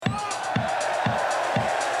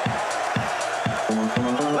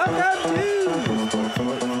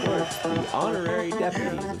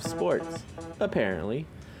absurdities of sports, apparently.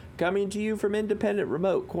 Coming to you from independent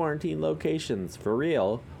remote quarantine locations, for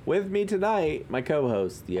real. With me tonight, my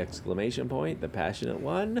co-host, the exclamation point, the passionate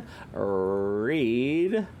one,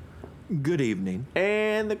 Reed. Good evening.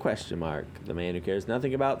 And the question mark, the man who cares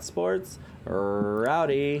nothing about sports,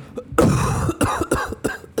 Rowdy.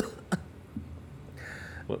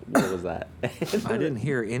 What was that? I didn't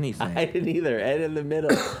hear anything. I didn't either. And in the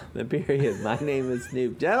middle, the period. My name is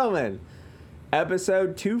Snoop. Gentlemen,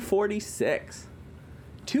 episode 246.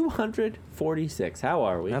 246. How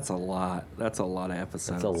are we? That's a lot. That's a lot of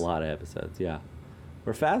episodes. That's a lot of episodes, yeah.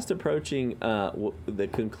 We're fast approaching the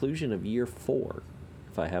conclusion of year 4,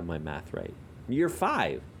 if I have my math right. Year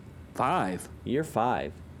 5. 5. Year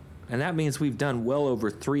 5. And that means we've done well over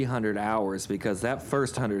 300 hours because that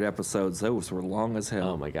first 100 episodes, those were long as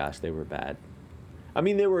hell. Oh my gosh, they were bad. I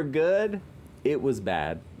mean, they were good. It was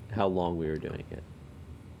bad how long we were doing it.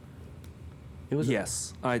 It was.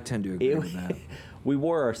 Yes, I tend to agree with that. We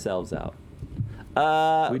wore ourselves out.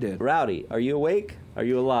 We did. Rowdy, are you awake? Are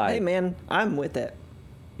you alive? Hey man, I'm with it.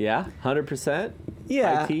 Yeah, 100%.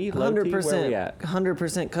 Yeah, High T, low T, where we at?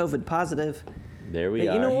 100% COVID positive. There we But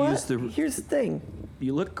are. you know what? Use the- Here's the thing,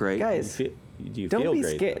 You look great. guys. Do you Don't feel be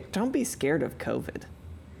great? scared. Don't be scared of COVID.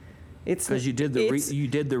 It's Because you did the it's, you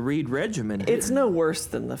did the Reed regimen. it's no worse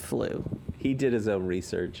than the flu. He did his own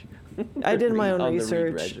research. I did my own On the Reed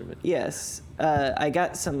research. regimen. Yes, I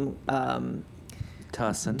got some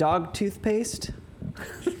Tussin. dog toothpaste,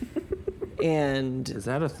 and Is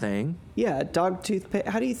that a thing? yeah, dog toothpaste.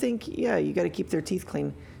 How do you think? Yeah, you got to keep their teeth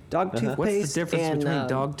clean. Dog toothpaste. What's the difference and, between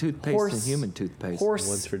dog toothpaste and human toothpaste? Horse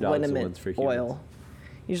One's for dogs and liniment one's for humans. oil.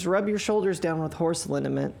 You just rub your shoulders down with horse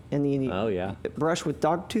liniment, and then you Oh, yeah. brush with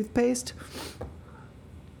dog toothpaste.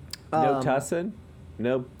 No tussin?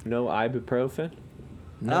 No ibuprofen?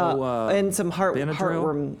 No. And some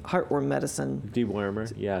Benadryl? heartworm medicine.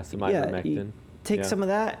 Dewormer? Yeah, some Yeah, ivermectin. you take Yeah. some of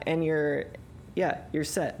that, and you're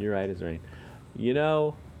set. You're right, it's right. You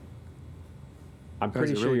know, I'm Guys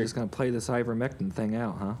pretty are sure really you're. just going to play this ivermectin thing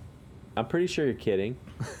out, huh? I'm pretty sure you're kidding.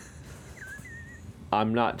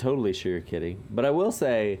 I'm not totally sure you're kidding, but I will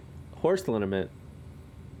say, horse liniment.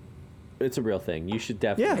 It's a real thing. You should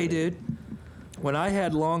definitely. Hey, dude. When I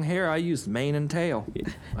had long hair, I used mane and tail.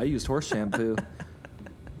 I used horse shampoo.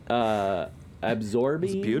 Absorbing.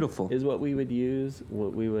 It's beautiful. Is what we would use.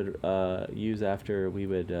 What we would use after we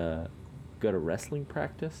would go to wrestling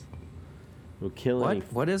practice. Would kill any.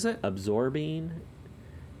 What is it? Absorbing.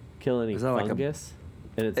 Kill any Is that like a- fungus.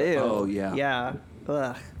 And it's Ew. Oh, yeah. Yeah.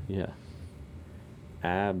 Ugh. yeah.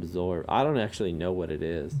 Absorb. I don't actually know what it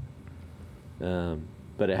is.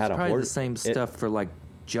 But it had It's a probably horse. the same stuff for like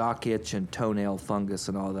jock itch and toenail fungus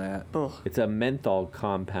and all that. Ugh. It's a menthol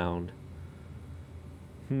compound.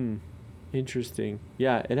 Interesting.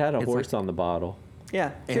 Yeah, it had a It's horse like- on the bottle.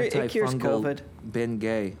 Yeah. It cures Antifungal COVID.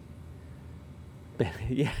 Bengay.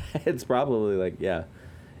 Yeah, it's probably like, yeah.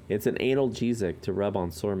 It's an analgesic to rub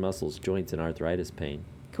on sore muscles, joints, and arthritis pain.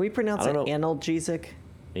 Can we pronounce I it don't know. analgesic?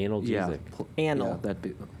 Analgesic. Yeah. Anal. Yeah, that'd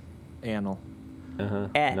be anal. Uh-huh.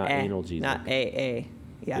 A- Not A, analgesic. Not AA.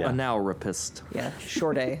 Yeah. Yeah. Analrapist. Yeah.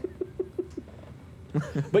 Short A.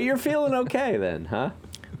 But you're feeling okay then, huh?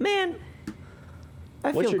 Man,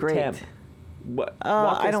 I What's feel your great. temp? Walk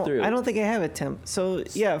us I don't. through. I don't think I have a temp. So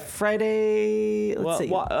yeah, Friday. Let's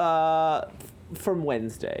see. From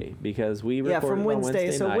Wednesday, because we recorded Yeah, from on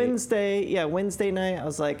Wednesday. So night. Wednesday night, I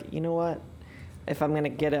was like, you know what? If I'm gonna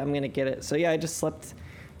get it, I'm gonna get it. So yeah, I just slept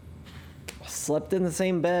in the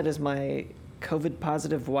same bed as my COVID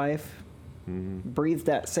positive wife, breathed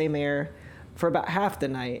that same air for about half the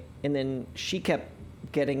night, and then she kept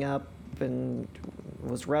getting up and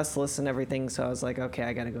was restless and everything. So I was like, okay,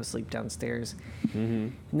 I gotta go sleep downstairs.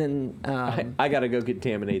 And then I gotta go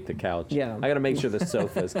contaminate the couch. Yeah. I gotta make sure the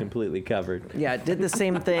sofa is completely covered. yeah, did the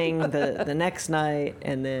same thing the next night,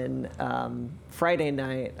 and then Friday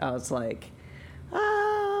night I was like,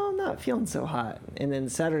 oh, I'm not feeling so hot. And then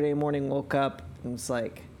Saturday morning woke up and was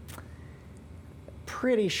like,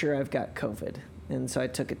 pretty sure I've got COVID. And so I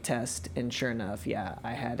took a test, and sure enough, yeah,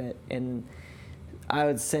 I had it. And I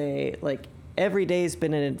would say like every day's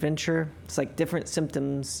been an adventure. It's like different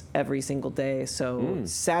symptoms every single day. So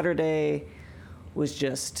Saturday was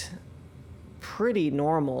just pretty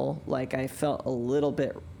normal. Like I felt a little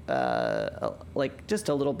bit, like just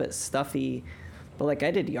a little bit stuffy, but like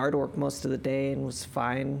I did yard work most of the day and was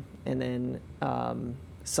fine. And then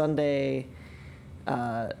Sunday,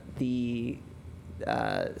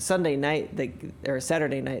 Sunday night, or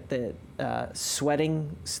Saturday night, the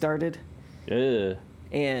sweating started. Ugh.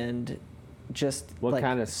 And just What like,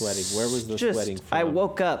 kind of sweating? Where was the just, sweating from? I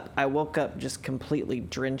woke up just completely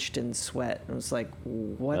drenched in sweat. I was like,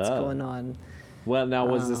 what's Oh. going on? Well, now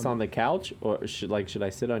was this on the couch, or should I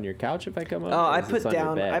sit on your couch if I come over? Oh, or I is this put on your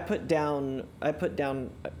down, bed? I put down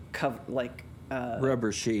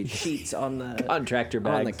Rubber sheets. sheets on the Contractor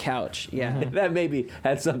bags. on the couch. Yeah. That maybe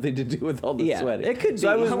had something to do with all the Yeah, sweating. it could So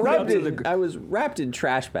I be. was I went up to I was wrapped in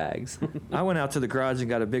trash bags. I went out to the garage and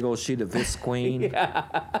got a big old sheet of Visqueen.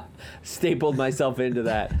 Stapled myself into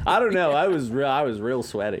that. I don't know. I was real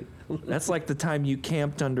sweaty. That's like the time you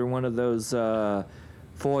camped under one of those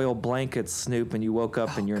foil blankets, Snoop, and you woke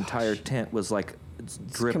up and your entire tent was like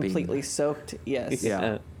dripping. Completely soaked. Yes.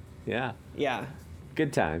 Yeah. Yeah. Yeah.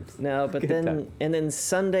 Good times. No, but Good then time. and then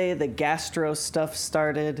Sunday the gastro stuff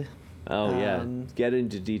started. Oh yeah. Um, Get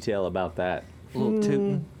into detail about that. A little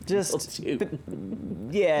tootin'. Just You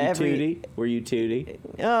yeah, tootie? Were you tootie?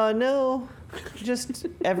 Oh no, just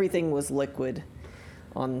everything was liquid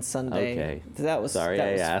on Sunday. Okay. That was Sorry that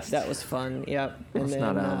I was, asked. That was fun. Yep. And It's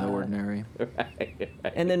not out of the ordinary.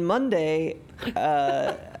 And then Monday,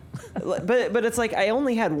 but it's like I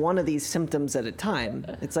only had one of these symptoms at a time.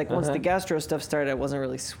 It's like once the gastro stuff started, I wasn't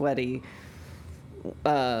really sweaty.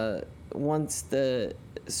 Once the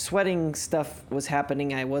sweating stuff was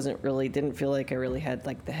happening, I didn't feel like I really had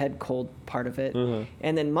like the head cold part of it.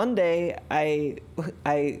 And then Monday, I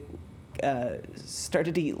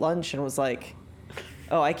started to eat lunch and was like,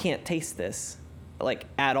 oh, I can't taste this, like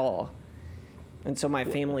at all. And so my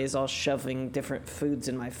family is all shoving different foods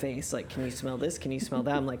in my face. Like, can you smell this? Can you smell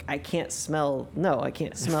that? I'm like, I can't smell. No, I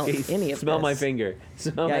can't smell any of Smell this. my finger.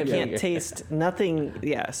 Smell Yeah, my I can't finger. taste nothing.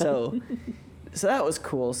 Yeah, so that was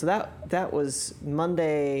cool. So that was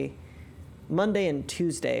Monday. Monday and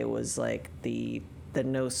Tuesday was like the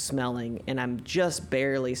no smelling, and I'm just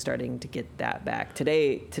barely starting to get that back.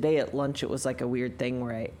 Today at lunch it was like a weird thing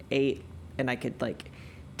where I ate and I could like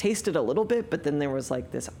taste it a little bit, but then there was like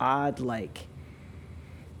this odd like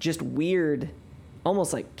just weird,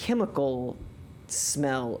 almost like chemical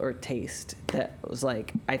smell or taste that was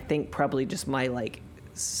like, I think probably just my like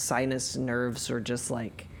sinus nerves are just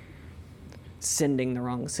like sending the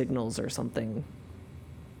wrong signals or something.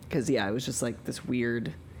 Cause yeah, it was just like this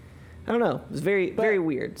weird, I don't know. It was very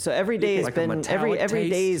weird. So every day has Like a been metallic every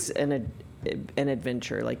taste? day's an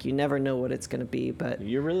adventure. Like you never know what it's gonna be, but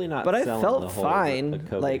You're really not. But I selling felt the whole fine, The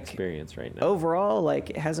COVID like, experience right now. overall, like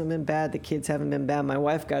it hasn't been bad. The kids haven't been bad. My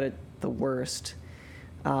wife got it the worst,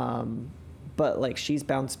 but like she's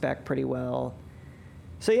bounced back pretty well.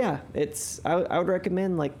 So yeah, I would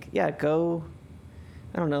recommend like go,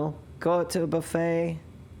 I don't know, go out to a buffet,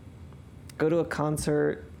 go to a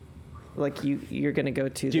concert, like you're gonna go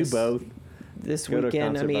to Do both. this Go to a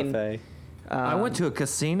weekend. concert I mean, buffet. I went to a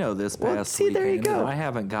casino this well, past see, there you weekend. go. And I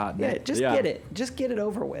haven't gotten yeah, it. just Yeah. get it. Just get it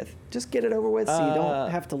over with. Just get it over with, so you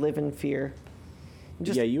don't have to live in fear.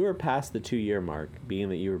 Just, Yeah, you were past the 2-year mark, being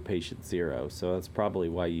that you were patient 0. So that's probably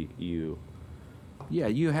why you Yeah,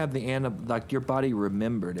 you have the like your body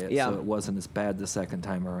remembered it, Yeah. so it wasn't as bad the second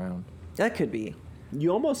time around. that could be. you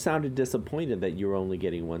almost sounded disappointed that you were only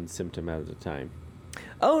getting one symptom at a time.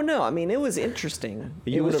 Oh no! I mean, it was interesting.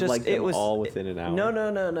 You it would was have just, liked them it was, all within an hour.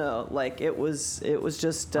 No. Like it was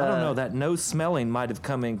just. I don't know. That no smelling might have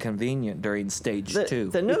come inconvenient during stage the, 2.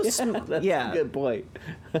 The no. That's Yeah. a good point.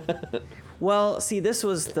 Well, see, this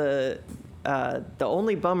was the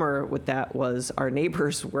only bummer with that was our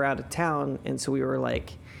neighbors were out of town, and so we were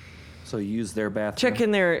like So you use their bathroom.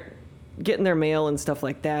 getting their mail and stuff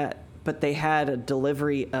like that. But they had a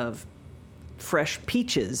delivery of fresh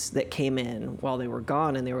peaches that came in while they were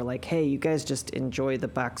gone, and they were like, hey, you guys just enjoy the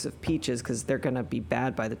box of peaches because they're gonna be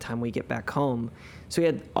bad by the time we get back home. So we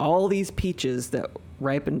had all these peaches that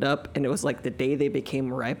ripened up, and it was like the day they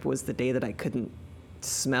became ripe was the day that I couldn't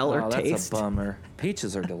smell or Oh, that's taste. a bummer.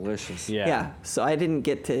 Peaches are delicious. Yeah. So I didn't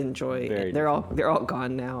get to enjoy Very it. They're all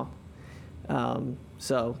gone now.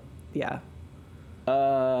 So yeah.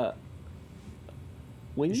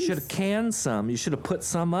 When You should have canned some. You should have put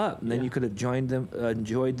some up, and then Yeah. you could have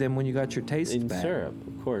enjoyed them when you got your taste in back. syrup,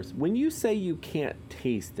 of course. When you say you can't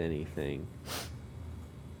taste anything,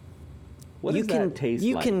 what you does can that taste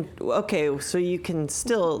you like? can okay, so you can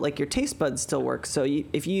still like your taste buds still work. So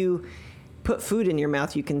if you put food in your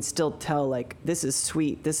mouth, you can still tell like this is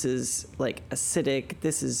sweet, this is like acidic,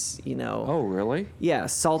 this is Oh, really? yeah,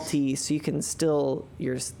 salty. So you can still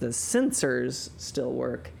the sensors still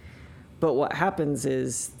work. But what happens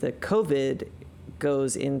is the COVID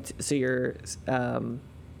goes into so your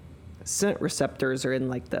scent receptors are in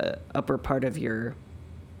like the upper part of your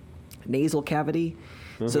nasal cavity.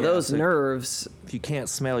 So Yeah, those so- nerves, If you can't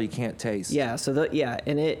smell, you can't taste. yeah. So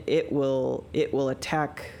and it will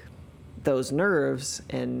attack those nerves,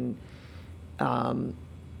 and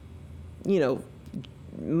you know,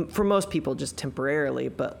 for most people just temporarily,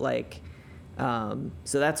 but like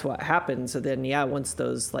so that's what happened. So then once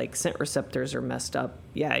those like scent receptors are messed up,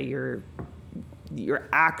 your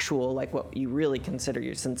actual, like what you really consider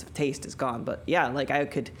your sense of taste is gone. But yeah, like I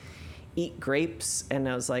could eat grapes and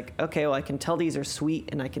I was like, okay, well I can tell these are sweet,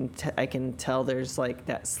 and I can tell there's like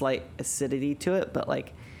that slight acidity to it, but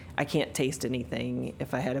like I can't taste anything.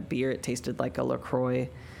 If I had a beer, it tasted like a LaCroix.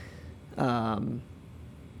 Yeah,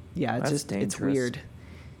 it's That's just dangerous. it's weird.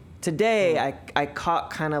 Today I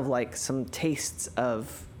caught kind of like some tastes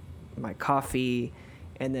of my coffee,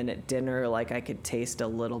 and then at dinner like I could taste a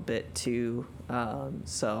little bit too.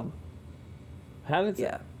 So How did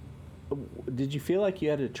yeah. Did you feel like you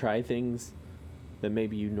had to try things that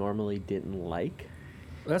maybe you normally didn't like?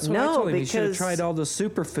 That's what No, I told him. You should have because- tried all the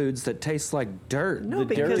superfoods that taste like dirt. No, The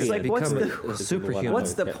because dirty like what's become the a superhuman.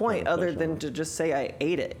 what's the kept point trying to other push than on. to just say I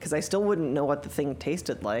ate it? Because I still wouldn't know what the thing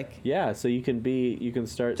tasted like. Yeah, so you can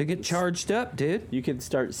start to get charged up, dude. You can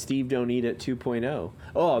start Steve Don't Eat It 2.0.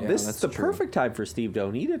 Oh, Yeah, this is that's the true. perfect time for Steve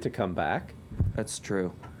Don't Eat It to come back. That's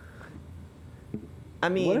true. I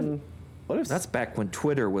mean, What if That's back when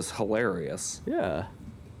Twitter was hilarious. yeah.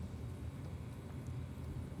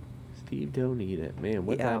 Steve Don't Eat It. Man,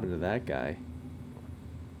 what Yeah. happened to that guy?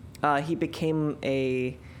 he became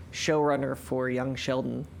a showrunner for Young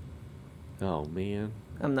Sheldon. Oh man.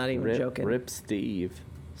 I'm not even joking. Rip Steve.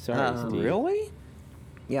 Sorry, Steve. Really?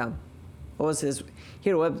 Yeah. What was his?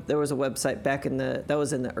 There was a website back in that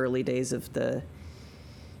was in the early days of the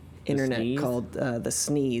internet Sneeze? called the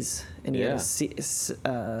Sneeze, and he had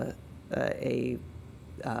Yeah. a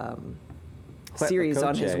Quet series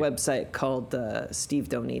on his Lacoche. website called Steve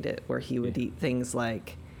Don't Eat It, where he would eat things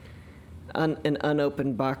like an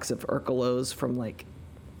unopened box of Urkelos from like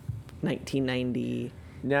 1990.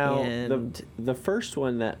 Now, and the first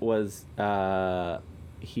one that was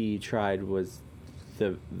he tried was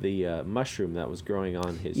the mushroom that was growing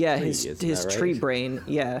on his tree. his isn't his that right? tree brain,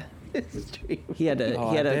 yeah. His tree. He had a Oh,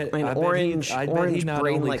 he had I a, bet- an I bet orange I bet orange he not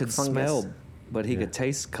brain only like could fungus. smell, but he could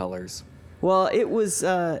taste colors. Well, it was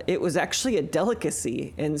actually a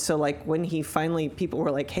delicacy, and so like when he finally, people were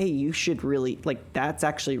like, "Hey, you should really like that's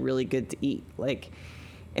actually really good to eat." Like,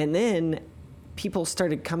 and then people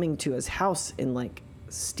started coming to his house and like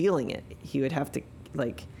stealing it. He would have to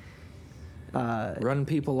like Run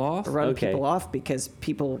people off? run Okay. people off because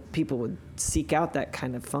people would seek out that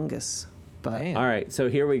kind of fungus. But Man. All right, so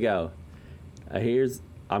here we go.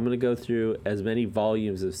 I'm gonna go through as many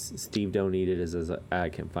volumes of Steve Don't Eat It as I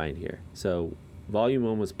can find here. So, volume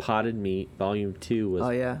 1 was potted meat. Volume 2 was oh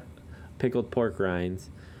yeah, pickled pork rinds.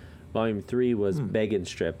 Volume 3 was bacon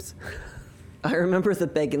strips. I remember the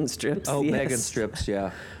bacon strips. Oh, yes. bacon strips,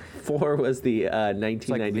 yeah. 4 was the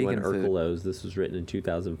 1991 vegan food. Urkelos. This was written in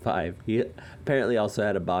 2005. He apparently also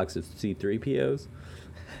had a box of C-3POs.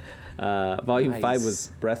 Volume 5 was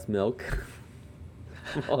Nice. breast milk.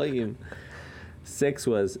 Volume 6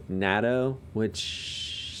 was natto,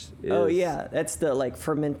 which is Oh yeah, that's the like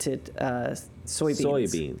fermented soybeans.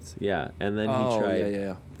 soybeans. Yeah, and then Oh, he tried.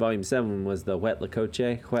 yeah. Volume 7 was the wet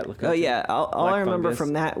lacoche. Oh yeah, all Black I remember fungus,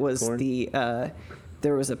 from that was corn.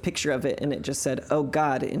 there was a picture of it and it just said, "Oh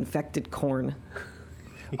God, infected corn."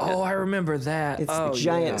 Oh, I remember that. It's oh,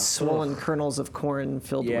 giant yeah. swollen Ugh. kernels of corn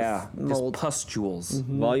filled Yeah, with mold. just pustules.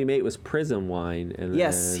 Volume 8 was prison wine, and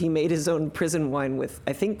Yes, then he made his own prison wine with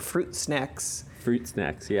I think fruit snacks. fruit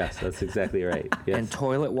snacks. Yes, that's exactly right. Yes. And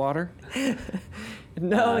toilet water?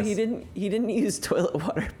 No, Yes. he didn't use toilet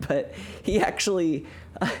water, but he actually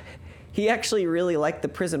really liked the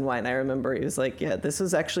prison wine. I remember he was like, "Yeah, this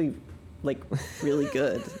is actually like really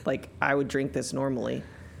good. Like I would drink this normally."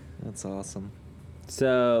 That's awesome.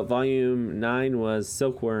 So volume 9 was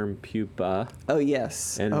silkworm pupa, Oh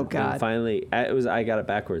yes. and, oh God. and finally I got it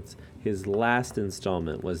backwards. His last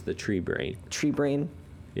installment was the tree brain. Tree brain.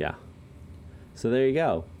 Yeah. So there you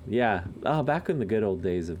go. Yeah. Oh, back in the good old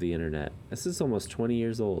days of the internet. This is almost 20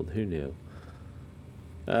 years old. Who knew?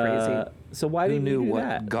 Crazy. So why Who didn't knew you do what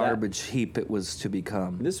that? garbage heap it was to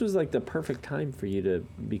become? This was like the perfect time for you to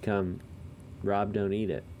become Rob Don't Eat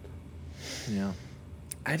It. Yeah.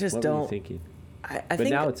 I just What were you don't. thinking? I But think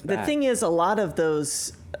now it's the back. thing is, a lot of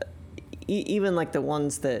those, even like the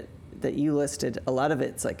ones that you listed, a lot of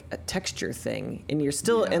it's like a texture thing, and you're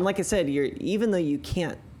still, Yeah. and like I said, even though you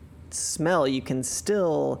can't smell, you can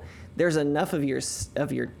still. There's enough of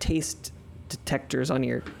your taste detectors on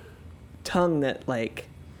your tongue that like.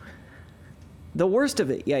 The worst of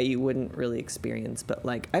it, yeah, you wouldn't really experience, but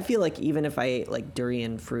like I feel like even if I ate like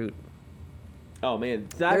durian fruit, Oh man,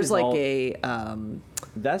 there's like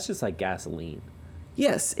that's just like gasoline.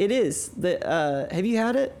 Yes, it is. Have you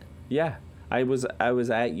had it? Yeah, I was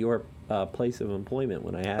at your place of employment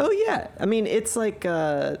when I had. Oh yeah, I mean it's like we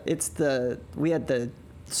had the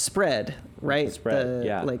spread, right? The spread,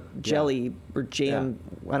 yeah. Like jelly or jam.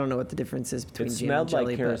 I don't know what the difference is between It jam smelled and jelly.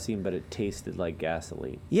 like kerosene, but it tasted like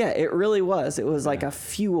gasoline. Yeah, it really was. It was like Yeah. a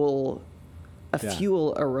fuel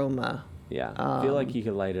aroma. Yeah, I feel like you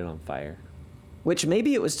could light it on fire. Which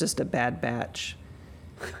maybe it was just a bad batch.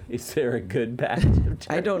 Is there a good batch of jerky?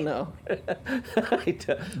 I don't know.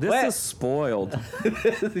 This is spoiled.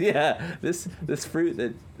 Yeah, this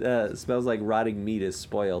fruit that smells like rotting meat is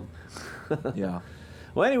spoiled. Yeah.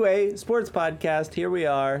 Well, anyway, sports podcast. Here we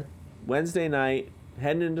are, Wednesday night,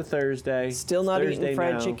 heading into Thursday. Still not Thursday eating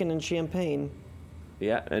fried now. chicken and champagne.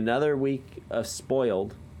 Yeah, another week of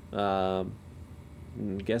spoiled.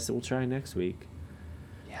 Guess we'll try next week.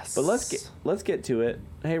 Yes. But let's get to it.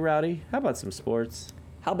 Hey, Rowdy, how about some sports?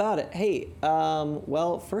 How about it? Hey,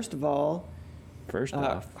 well, first of all, First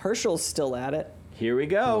off, Herschel's still at it. here we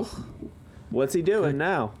go. What's he doing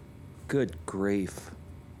now? Good grief.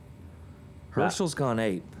 Herschel's gone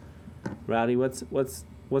ape. Rowdy, what's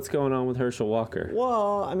going on with Herschel Walker?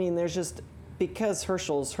 Well, I mean, there's just because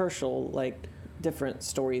Herschel's Herschel, like different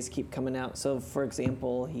stories keep coming out. So, for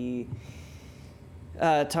example, he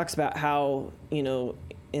talks about how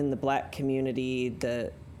in the black community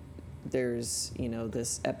that there's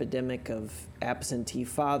this epidemic of absentee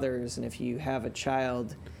fathers, and if you have a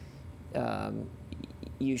child,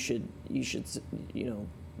 you should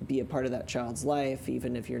be a part of that child's life,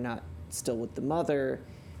 even if you're not still with the mother.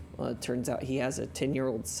 Well, it turns out he has a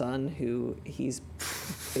 10-year-old son who he's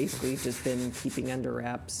basically just been keeping under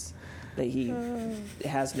wraps, that he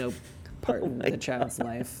has no part in the child's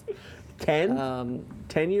life. 10?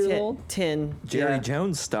 10-year-old? 10. Jerry yeah.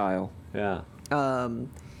 Jones style. Yeah.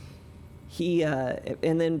 He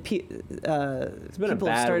and then been a people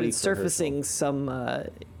bad started week for surfacing some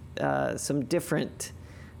different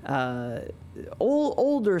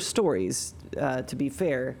older stories. To be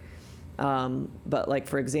fair, but like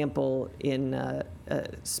for example, in a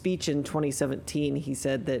speech in 2017, he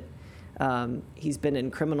said that he's been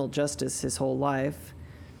in criminal justice his whole life.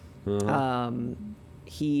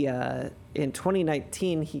 He in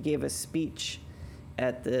 2019 he gave a speech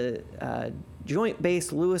at the Joint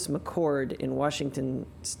Base Lewis McChord in Washington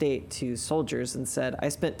State to soldiers and said, "I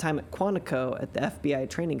spent time at Quantico at the FBI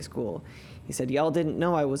training school." He said, "Y'all didn't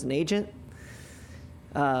know I was an agent."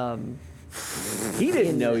 He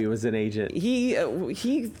didn't know he was an agent. He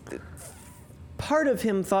part of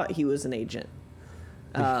him thought he was an agent.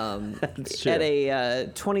 That's true. At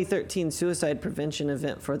a 2013 suicide prevention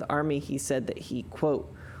event for the Army, he said that he, quote,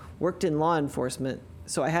 worked in law enforcement,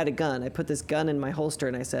 so I had a gun. I put this gun in my holster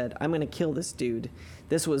and I said, I'm going to kill this dude.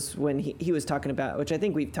 This was when he was talking about, which I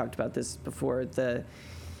think we've talked about this before, the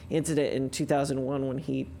incident in 2001 when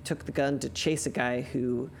he took the gun to chase a guy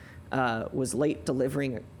who was late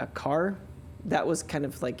delivering a car. That was kind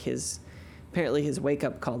of like apparently his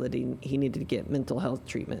wake-up call that he needed to get mental health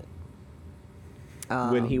treatment.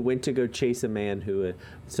 When he went to go chase a man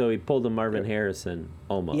so he pulled a Marvin Harrison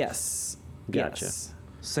almost. Yes. Gotcha. Yes.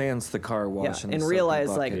 Sans the car wash. And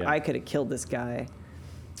realized like Yeah. I could have killed this guy.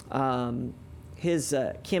 His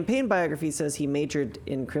campaign biography says he majored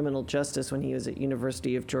in criminal justice when he was at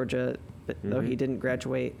University of Georgia, though he didn't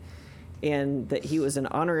graduate, and that he was an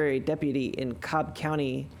honorary deputy in Cobb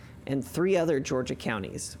County and 3 other Georgia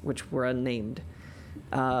counties, which were unnamed.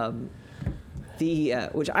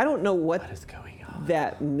 Which I don't know what What is going on?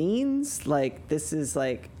 that means. Like this is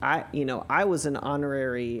like I was an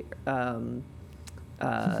honorary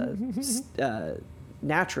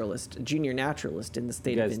naturalist, junior naturalist in the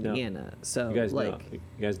state of Indiana. So You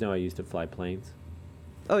guys know I used to fly planes.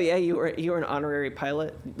 oh yeah, you were an honorary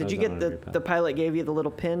pilot. Did was you an get honorary pilot. the pilot gave you the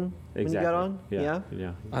little pin when you got on? Yeah.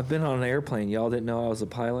 I've been on an airplane. Y'all didn't know I was a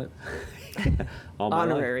pilot? All my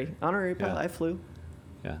life. Honorary pilot. Yeah. I flew.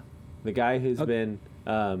 Yeah. The guy who's been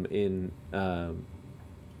in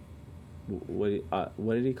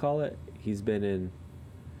what did he call it? He's been in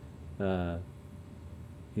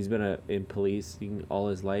in policing all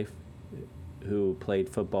his life, who played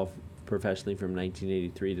football professionally from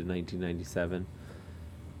 1983 to 1997,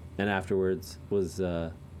 and afterwards was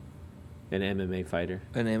an MMA fighter.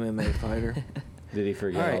 An MMA fighter. Did he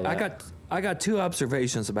forget All right, all that? I got 2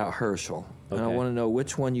 observations about Herschel, and I Okay. want to know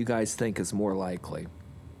which one you guys think is more likely.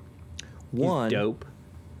 He's One, dope.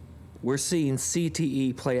 we're seeing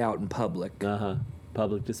CTE play out in public,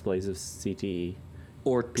 Public displays of CTE.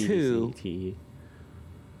 or 2, PDCTE.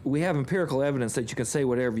 we have empirical evidence that you can say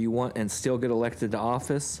whatever you want and still get elected to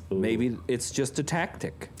office. Ooh. Maybe it's just a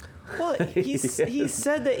tactic. Well, he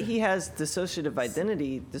said that he has dissociative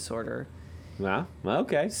identity disorder. Well,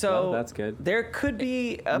 okay. So well, that's good. There could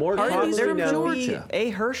be a More part commonly there could known- be Georgia. a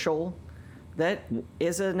Herschel that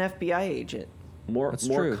is an FBI agent. More That's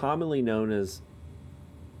more true. commonly known as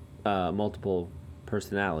multiple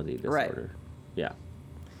personality Right. disorder. Yeah.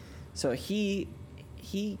 So he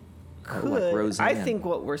Oh, like could. I Roseanne. think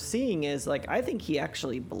what we're seeing is like I think he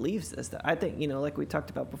actually believes this. That I think like we talked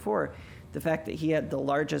about before, the fact that he had the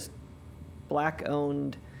largest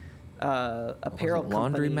black-owned apparel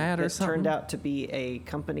company Laundromat or that something? turned out to be a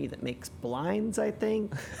company that makes blinds, I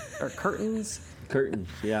think, or curtains. Curtains.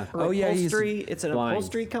 Yeah. Or Oh, yeah, he's- upholstery. It's an Blinds.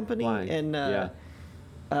 upholstery company, Blinds, and yeah.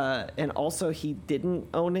 and also he didn't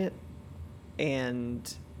own it,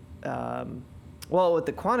 and well, with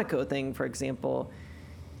the Quantico thing, for example,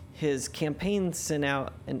 his campaign sent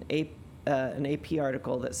out an AP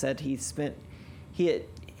article that said he had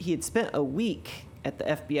spent a week at the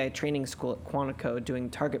FBI training school at Quantico doing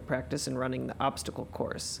target practice and running the obstacle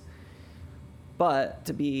course. But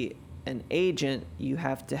to be an agent, you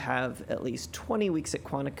have to have at least 20 weeks at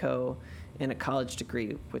Quantico and a college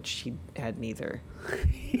degree, which he had neither.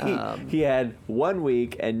 He had 1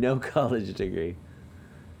 week and no college degree.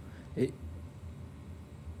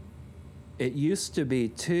 It used to be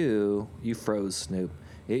too. You froze, Snoop.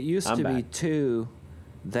 It used I'm to be back. too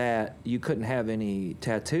that you couldn't have any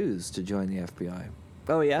tattoos to join the FBI.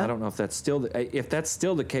 Oh yeah. I don't know if that's still if that's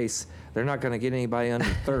still the case. They're not going to get anybody under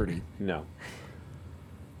 30. No.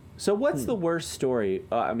 So what's the worst story?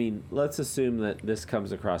 I mean, let's assume that this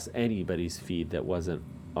comes across anybody's feed that wasn't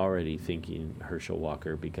already thinking Herschel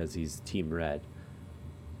Walker because he's Team Red.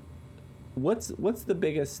 What's the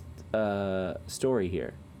biggest story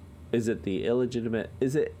here? Is it the illegitimate?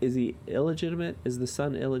 Is he illegitimate? Is the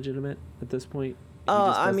son illegitimate at this point? He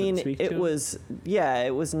just I doesn't mean, speak to it him? was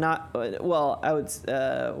it was not. Well, I would.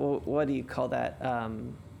 What do you call that?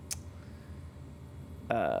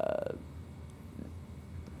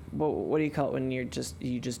 What do you call it when you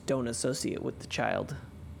just don't associate with the child?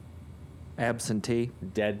 Absentee.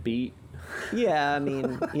 Deadbeat. Yeah, I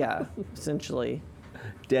mean, yeah, essentially.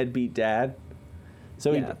 Deadbeat dad.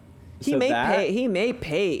 So Yeah. He may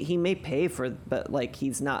pay for, but like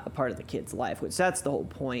he's not a part of the kid's life, which that's the whole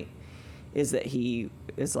point, is that he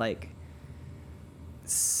is like,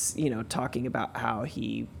 talking about how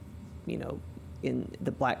he, in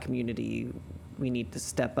the black community, we need to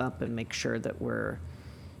step up and make sure that we're,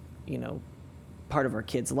 part of our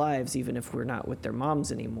kids' lives, even if we're not with their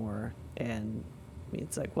moms anymore. And I mean,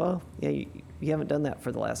 it's like, well, yeah, you haven't done that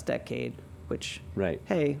for the last decade. Which, Right.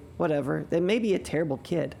 hey, whatever. They may be a terrible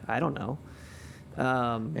kid. I don't know.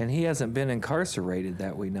 And he hasn't been incarcerated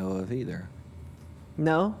that we know of either,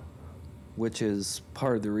 No? which is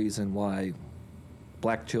part of the reason why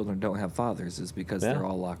black children don't have fathers is because Yeah. they're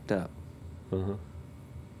all locked up.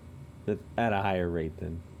 At a higher rate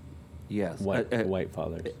than Yes. white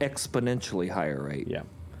fathers. Exponentially higher rate. Yeah.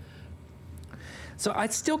 So I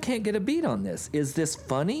still can't get a beat on this. Is this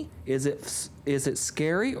funny? Is it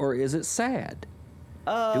scary, or is it sad?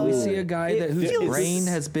 Do we see a guy whose feels- brain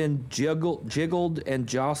has been jiggled and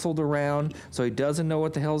jostled around, so he doesn't know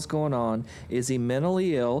what the hell's going on? Is he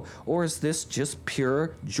mentally ill, or is this just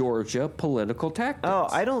pure Georgia political tactics? Oh,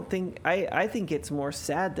 I don't think. I think it's more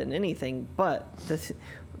sad than anything. But there's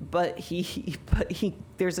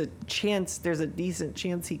a decent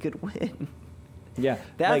chance he could win. Yeah.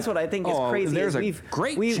 That's what I think is crazy. There's is a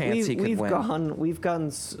great chance he could win.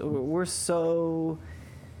 We're so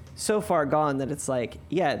far gone that it's like,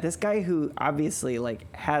 yeah, this guy who obviously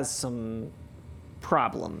like has some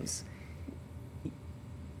problems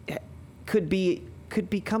could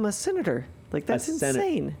become a senator. Like that's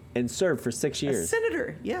insane. And serve for 6 years. A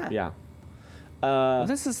senator, yeah. Yeah. Well,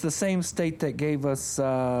 this is the same state that gave us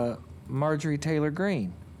Marjorie Taylor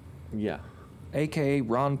Greene, Yeah. a.k.a.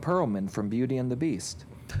 Ron Perlman from Beauty and the Beast.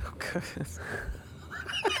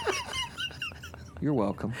 You're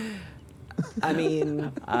welcome. I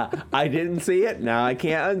mean, I didn't see it. Now I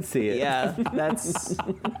can't unsee it. yeah, that's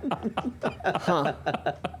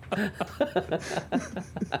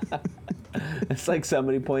It's like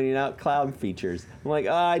somebody pointing out cloud features. I'm like,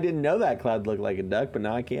 oh, I didn't know that cloud looked like a duck, but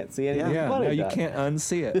now I can't see anything Yeah, but no, a you duck. can't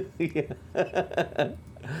unsee it.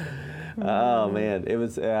 Oh man, it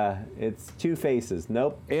was. It's two faces.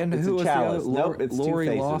 Nope. And it's who a was the other? chalice. Nope. It's Lori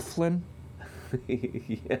two faces. Loughlin.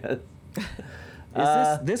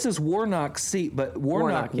 Yes. This is Warnock's seat, but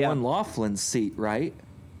Warnock yeah. won Laughlin's seat, right?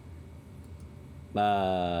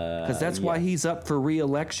 Because that's why yeah. he's up for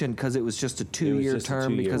re-election, because it was just a two-year just a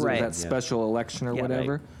term 2-year because Right. of that yeah. special election or Yeah,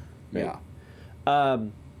 whatever. right. Yeah.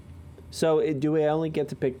 So do we only get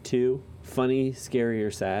to pick two Funny, scary,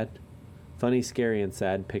 or sad? Funny, scary, and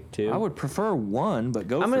sad. Pick two. I would prefer one, but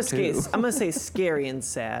go I'm for gonna two. I'm gonna say scary and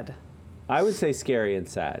sad. I would say scary and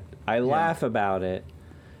sad. I laugh about it,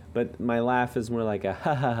 but my laugh is more like a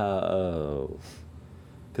ha ha ha oh,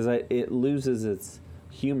 because it loses its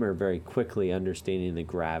humor very quickly, understanding the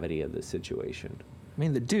gravity of the situation. I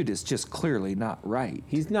mean, the dude is just clearly not right.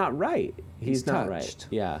 He's not right. He's not right. touched.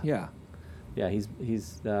 Yeah. Yeah. Yeah.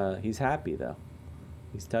 He's happy though.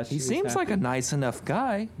 He's touched. He he's seems like a happy. nice enough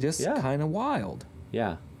guy, just Yeah. kind of wild.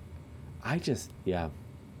 Yeah.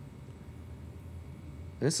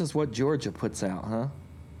 This is what Georgia puts out, huh?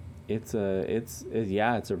 It's a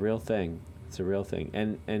real thing. It's a real thing.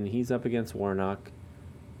 And he's up against Warnock.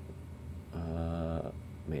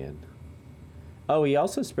 Man. Oh, he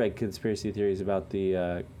also spread conspiracy theories about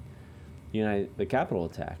the Capitol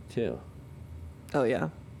attack too, Oh yeah.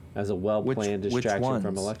 as a well-planned Which distraction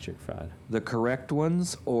from ones? electric fraud. The correct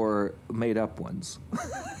ones or made up ones?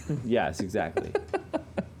 Yes, exactly.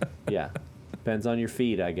 Yeah. Depends on your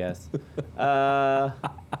feed, I guess.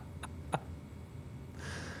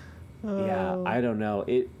 Yeah, I don't know.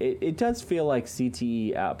 It does feel like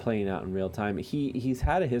CTE playing out in real time. He's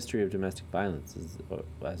had a history of domestic violence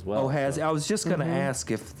as well. Oh, has so- I was just going to ask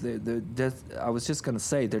if I was just going to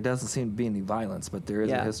say there doesn't seem to be any violence, but there is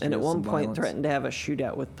a Yeah, history. and at of one some point violence. threatened to have a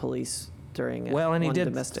shootout with police during Well, and he one did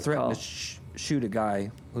domestic threaten call. to shoot a guy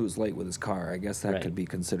who was late with his car. I guess that Right. could be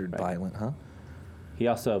considered Right. violent, huh? He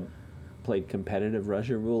also played competitive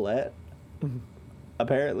Russian roulette.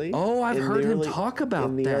 Apparently. Oh, I've in the heard him early- talk about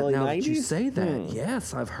in the that. early Now that you 90s? say that,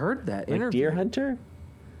 yes, I've heard that Like interview. Deer Hunter.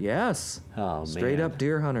 Yes. Oh, Straight man. up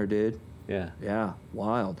deer hunter, dude. Yeah. Yeah,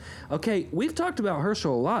 wild. Okay, we've talked about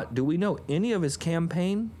Herschel a lot. Do we know any of his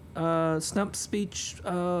campaign stump speech?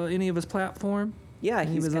 Any of his platform? Yeah, Any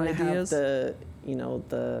of he's his going to have ideas? the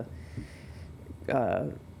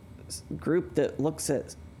group that looks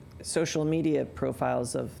at social media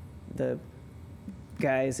profiles of the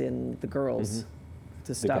guys and the girls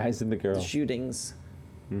to stop guys and the girls. shootings.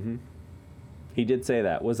 He did say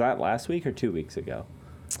that. Was that last week or 2 weeks ago?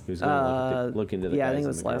 He was going to look into the yeah, I guys think it and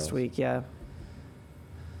was the last girls. week. Yeah.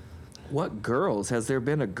 What girls? Has there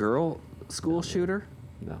been a girl school shooter?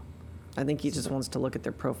 No. I think he just wants to look at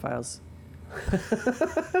their profiles.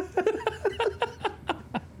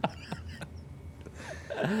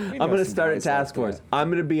 I'm going to start a task force. I'm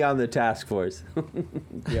going to be on the task force.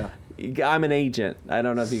 Yeah. I'm an agent. I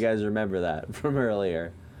don't know if you guys remember that from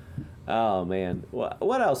earlier. Oh, man.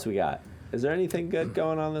 What else we got? Is there anything good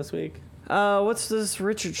going on this week? What's this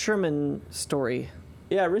Richard Sherman story?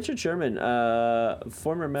 Yeah, Richard Sherman,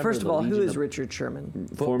 former member First of of the all, who Legion is of- Richard Sherman?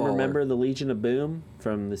 former Footballer. member of the Legion of Boom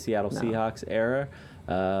from the Seattle No. Seahawks era,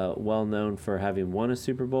 well known for having won a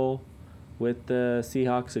Super Bowl with the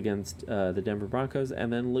Seahawks against the Denver Broncos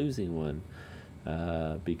and then losing one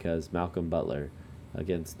because Malcolm Butler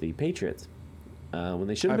against the Patriots when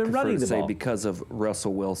they should I have been prefer running to the say ball. because of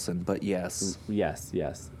Russell Wilson, but yes.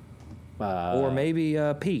 Yes. Or maybe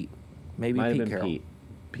Pete. Maybe might have Pete been Carroll.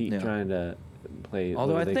 Pete Yeah. trying to play.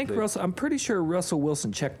 Although what I do they think play? I'm pretty sure Russell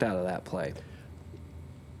Wilson checked out of that play.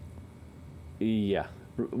 Yeah.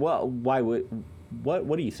 Well, why would? What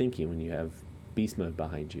are you thinking when you have beast mode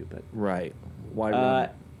behind you? But Right. Why run?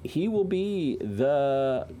 he will be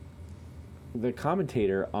the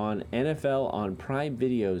commentator on NFL on Prime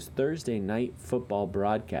Video's Thursday Night Football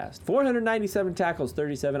broadcast. 497 tackles,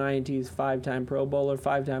 37 INTs, 5-time Pro Bowler,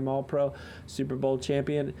 5-time All-Pro, Super Bowl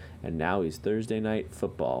champion, and now he's Thursday Night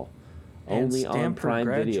Football. And Only on Stanford Prime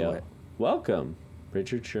Video. graduate. Welcome,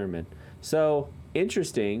 Richard Sherman. So,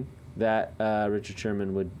 interesting that Richard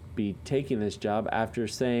Sherman would be taking this job after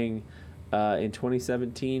saying in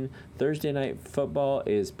 2017, Thursday Night Football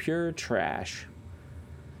is pure trash.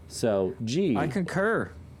 So, gee, I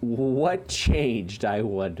concur. what changed, I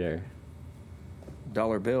wonder?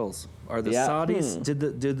 Dollar bills. Are the Yeah. Saudis? Did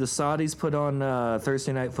the Saudis put on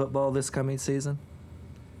Thursday Night Football this coming season?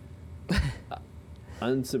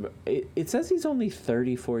 It says he's only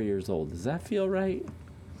 34 years old. Does that feel right?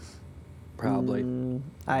 Probably.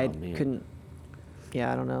 I man. couldn't.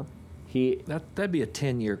 Yeah, I don't know. That'd be a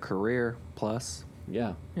 10-year career plus.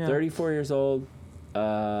 Yeah, Yeah. 34 years old.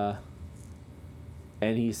 And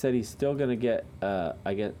he said he's still going to get,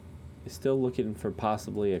 he's still looking for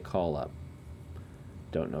possibly a call-up.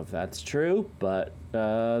 Don't know if that's true, but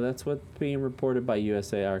that's what's being reported by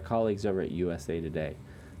USA, our colleagues over at USA Today.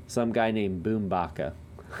 Some guy named Boom Baka.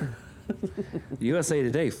 USA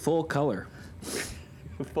Today, full color.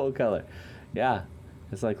 Full color. Yeah,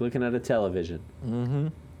 it's like looking at a television. Mm-hmm.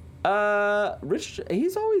 Rich,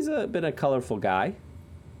 he's always been a colorful guy.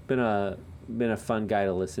 Been a fun guy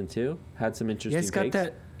to listen to. Had some interesting Yeah,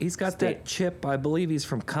 He's got that chip. I believe he's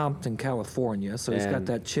from Compton, California, so he's got And-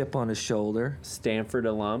 that chip on his shoulder. Stanford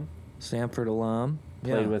alum. Stanford alum.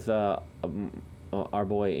 Played Yeah. with our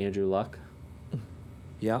boy Andrew Luck.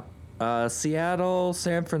 Yeah. Seattle,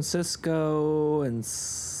 San Francisco, and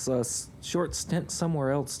a short stint somewhere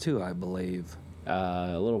else too, I believe.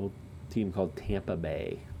 A little team called Tampa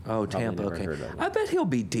Bay. Oh, Probably Tampa. never Okay. heard of it. I bet he'll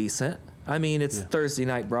be decent. I mean, it's Thursday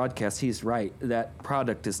night broadcast. He's right. That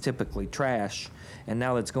product is typically trash, and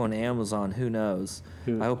now that it's going to Amazon, who knows?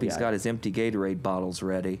 I hope he's got his empty Gatorade bottles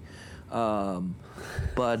ready.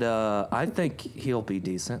 But I think he'll be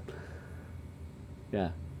decent. Yeah.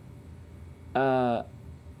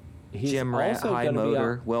 He's Gym rat, also high gonna be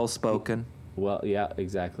motor, well spoken. Well, yeah,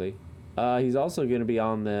 exactly. He's also going to be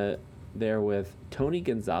on there with Tony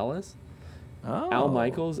Gonzalez, Oh, Al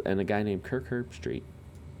Michaels, and a guy named Kirk Herbstreit.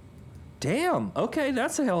 damn. Okay,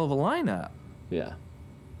 that's a hell of a lineup. Yeah.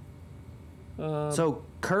 So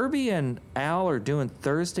Kirby and Al are doing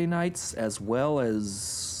Thursday nights as well as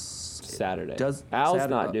Saturday. Does Al's Saturday-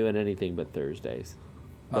 not doing anything but Thursdays.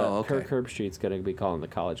 But Oh, okay. Kirk Herbstreit's going to be calling the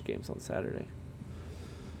college games on Saturday.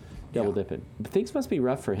 Double Yeah. dipping. But things must be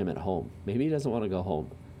rough for him at home. Maybe he doesn't want to go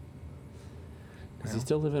home. Does he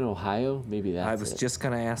still live in Ohio? Maybe that's I was it. just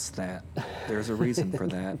going to ask that. There's a reason for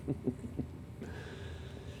that.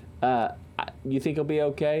 You think he'll be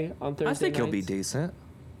okay on Thursday I think he'll be nights? decent.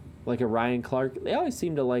 Like a Ryan Clark. They always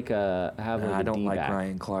seem to like have like I a don't like D-back.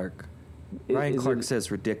 Ryan Clark. I- Ryan is Clark it-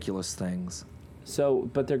 says ridiculous things. So,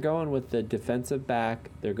 but they're going with the defensive back,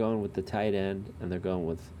 they're going with the tight end, and they're going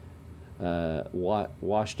with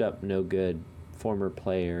washed up, no good former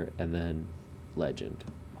player, and then legend.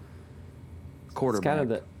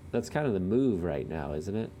 Quarterback. That's kind of the move right now,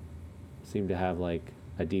 isn't it? Seem to have like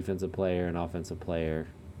a defensive player, an offensive player.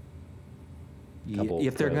 couple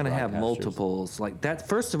If they're pro going to have broadcasters. multiples like that,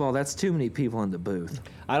 first of all, that's too many people in the booth.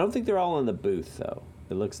 I don't think they're all in the booth though.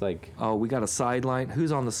 It looks like Oh, we got a sideline.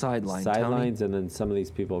 Who's on the sideline? Tony? sidelines, and then some of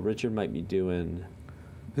these people. Richard might be doing.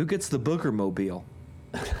 Who gets the Booger Mobile?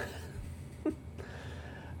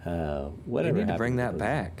 Whatever. They need to bring happened that those-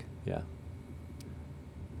 back. Yeah.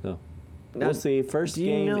 So Now, we'll see. First do you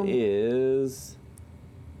game know- is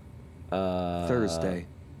Thursday.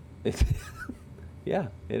 Yeah,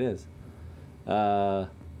 it is. And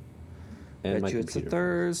Bet my you it's a computer.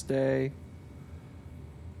 Thursday.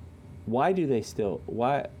 Why do they still?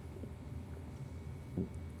 Why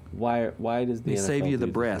does the They NFL save you the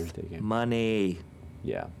do breath. Thursday game? Money.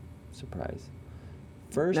 Yeah, surprise.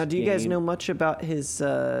 First. Now, do you guys game- know much about his?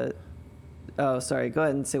 Oh, sorry. Go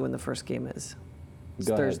ahead and say when the first game is. It's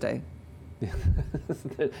Go ahead. Thursday.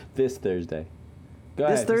 This Thursday. Go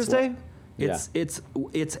This ahead. Thursday? Yeah.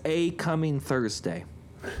 It's a coming Thursday.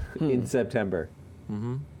 In September.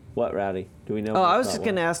 Mm-hmm. What, Rowdy? Do we know? Oh, much I was about just what?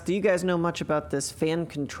 going to ask, do you guys know much about this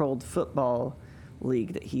fan-controlled football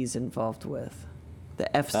league that he's involved with? The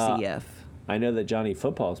FCF. I know that Johnny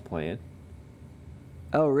Football's playing.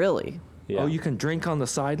 Oh, really? Yeah. Oh, you can drink on the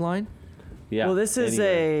sideline? Yeah. Well, this is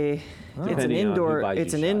anywhere. it's an Depending on who indoor buys you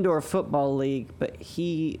it's an shots. indoor football league, but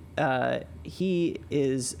he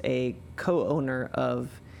is a co-owner of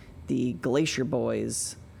the Glacier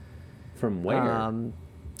Boys. From where?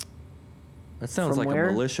 That sounds From like where?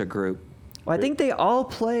 a militia group. Well, I think they all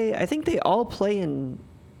play in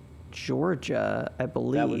Georgia, I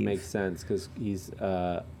believe. that would make sense because he's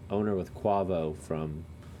owner with Quavo from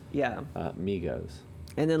Yeah. Migos.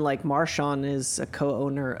 And then like Marshawn is a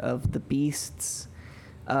co-owner of the Beasts.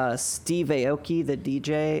 Steve Aoki, the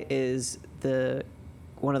DJ, is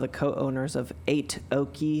one of the co-owners of 8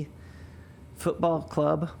 Oki Football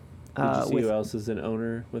Club. Did you see with who else is an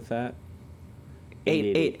owner with that?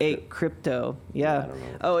 888 Crypto. Yeah. I don't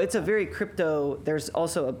know. Oh, it's a very crypto. There's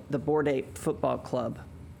also the Bored Ape Football Club.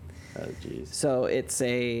 Oh, jeez. So it's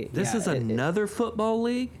a. This yeah, is another football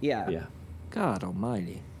league? Yeah. Yeah. God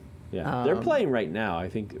almighty. Yeah. They're playing right now. I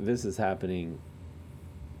think this is happening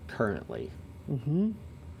currently. Mm-hmm.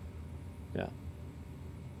 Yeah.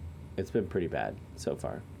 It's been pretty bad so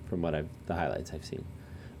far from what the highlights I've seen.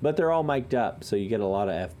 But they're all mic'd up, so you get a lot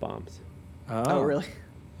of F-bombs. Oh, really?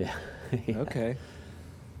 Yeah. Yeah. Okay.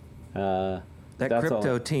 That That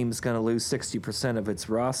crypto team's going to lose 60% of its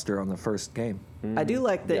roster on the first game. I do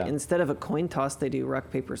like that Yeah. instead of a coin toss, they do rock,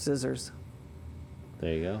 paper, scissors.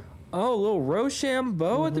 There you go. Oh, a little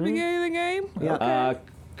Rochambeau at the beginning of the game? Yeah. Okay.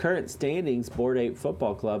 Current standings: Bored Ape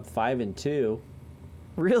Football Club 5-2.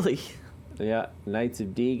 Really? Yeah. Knights of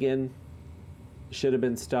Deegan should have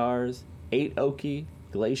been stars. 8 Oki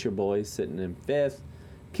Glacier Boys sitting in 5th.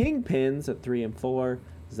 Kingpins at 3-4.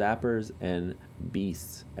 Zappers and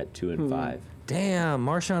Beasts at 2 and 5. Damn,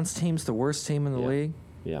 Marshawn's team's the worst team in the Yeah. league.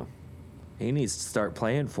 Yeah. He needs to start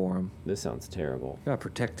playing for him. This sounds terrible. Got to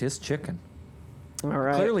protect his chicken. All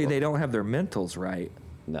right. Clearly, they don't have their mentals right.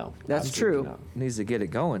 No. That's absolutely true. not. Needs to get it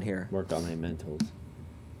going here. Work on their mentals.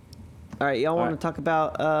 All right, y'all All want right. to talk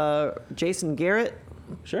about Jason Garrett?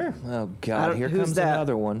 Sure. Oh, God. Here who's comes that?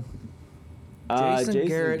 another one. Jason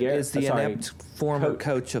Garrett is the inept former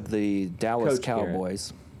coach of the Dallas Coach Garrett.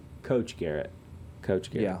 Cowboys. Coach Garrett. Coach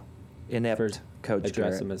Garrett. Yeah. Inept First, Coach address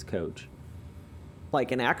Garrett. him as coach.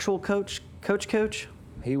 Like an actual coach? Coach?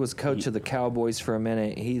 He was coach of the Cowboys for a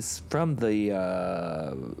minute. He's from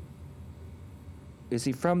the. Is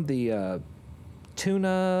he from the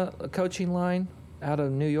tuna coaching line out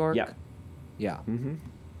of New York? Yeah. Yeah. Mm-hmm.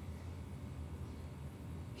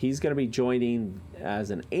 He's going to be joining as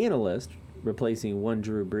an analyst, replacing one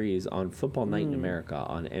Drew Brees on Football Night in America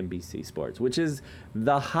on NBC Sports, which is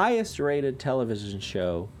the highest rated television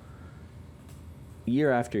show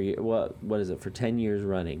year after year. What is it, for 10 years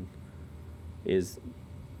running? Is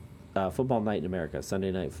Football Night in America,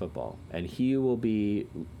 Sunday Night Football, and he will be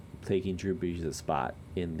taking Drew Brees' spot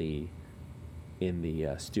in the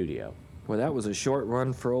studio. Well, that was a short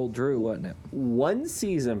run for old Drew, wasn't it? One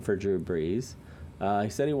season for Drew Brees. He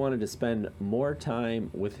said he wanted to spend more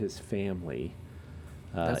time with his family.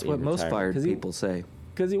 That's what most fired people say.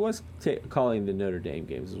 Because he was calling the Notre Dame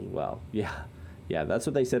games as well. Yeah, that's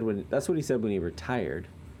what they said that's what he said when he retired.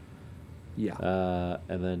 Yeah.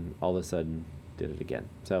 And then all of a sudden did it again.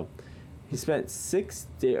 So he spent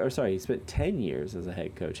 10 years as a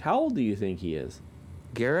head coach. How old do you think he is?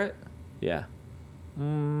 Garrett? Yeah,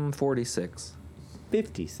 46.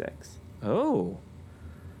 56. Oh.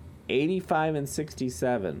 85 and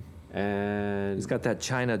 67. And He's got that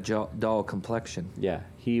China doll complexion. yeah,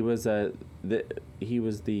 he was the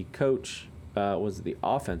coach, was the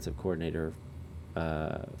offensive coordinator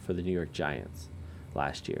for the New York Giants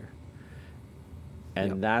last year.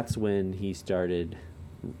 And Yep. that's when he started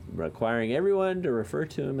requiring everyone to refer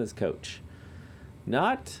to him as coach.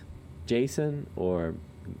 Not Jason or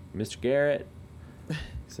Mr. Garrett. He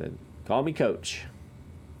said, call me coach.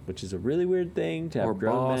 Which is a really weird thing to have Or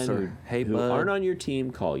grown boss, men or, "Hey, who bud." aren't on your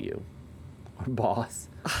team call you. Or boss.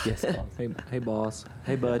 Yes, boss. Hey, boss.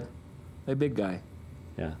 Hey, bud. Hey, big guy.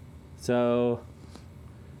 Yeah. So,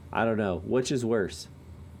 I don't know. Which is worse?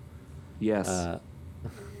 Yes.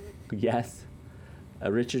 Yes.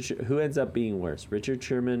 Who ends up being worse? Richard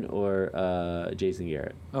Sherman or Jason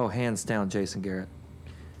Garrett? Oh, hands down, Jason Garrett.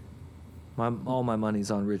 All my money's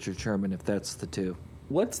on Richard Sherman if that's the two.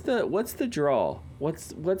 What's the draw?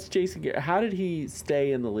 What's Jason Garrett? How did he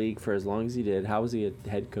stay in the league for as long as he did? How was he a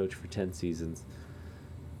head coach for 10 seasons?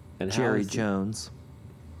 And Jerry Jones.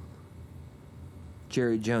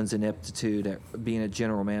 Jerry Jones' ineptitude at being a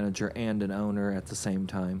general manager and an owner at the same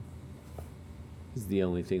time. Is the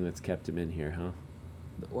only thing that's kept him in here, huh?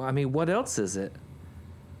 Well, I mean, what else is it?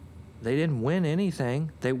 They didn't win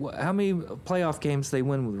anything. How many playoff games they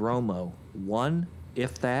win with Romo? One,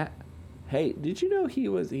 if that. Hey, did you know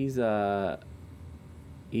he's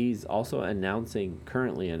also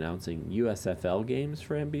currently announcing USFL games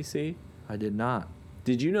for NBC? I did not.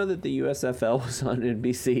 Did you know that the USFL was on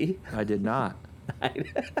NBC? I did not.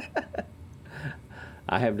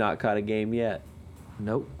 I have not caught a game yet.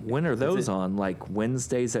 Nope. When are those on? Like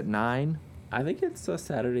Wednesdays at 9? I think it's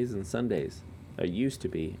Saturdays and Sundays. It used to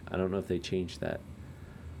be. I don't know if they changed that.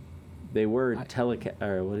 They were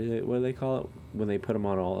or what do they call it when they put them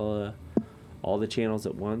on all the channels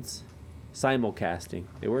at once? Simulcasting.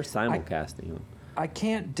 They were simulcasting them. I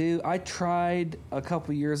tried a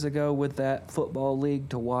couple years ago with that football league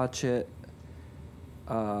to watch it,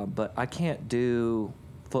 but I can't do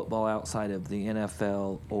football outside of the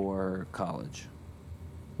NFL or college.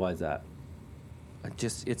 Why is that?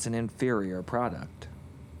 It's an inferior product.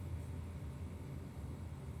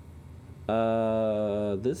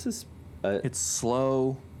 This is. It's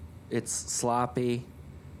slow. It's sloppy.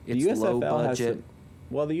 The It's low budget.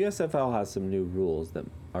 the USFL has some new rules that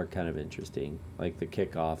are kind of interesting, like the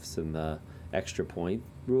kickoffs and the extra point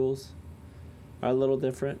rules are a little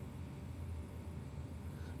different.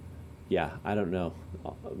 Yeah, I don't know.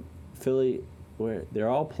 Philly, where they're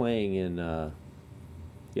all playing in.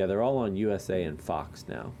 They're all on USA and Fox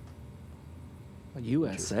now.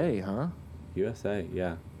 USA, huh? USA,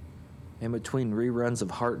 yeah. In between reruns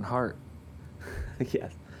of Heart and Heart.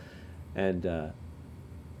 Yes,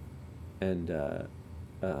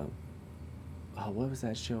 what was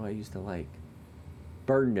that show I used to like?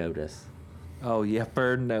 Burn Notice. Oh yeah,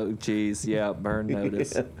 Burn Notice. Jeez, yeah, Burn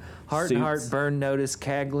Notice. Heart and Heart, Suits. Burn Notice,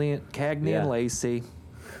 Cagney Yeah. and Lacey,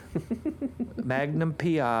 Magnum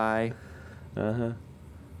PI.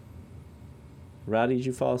 Rowdy, did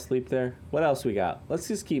you fall asleep there? What else we got? Let's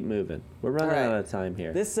just keep moving. We're running All right. out of time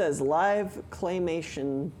here. This says live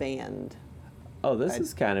claymation band. Oh, this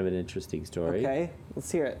is kind of an interesting story. Okay,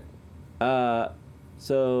 let's hear it.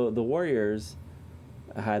 So the Warriors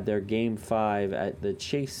had their Game 5 at the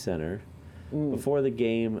Chase Center. Before the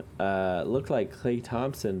game, looked like Klay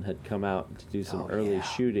Thompson had come out to do some early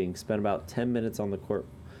shooting. Spent about 10 minutes on the court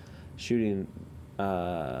shooting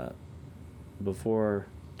before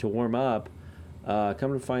to warm up.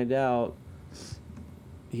 Come to find out,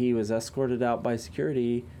 he was escorted out by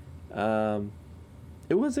security.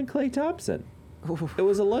 It wasn't Klay Thompson. It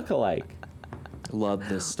was a lookalike. Love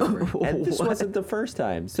this story. And this wasn't the first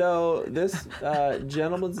time. So this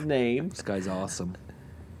gentleman's name This guy's awesome.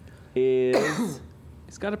 is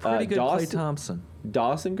He's got a pretty good Klay Thompson.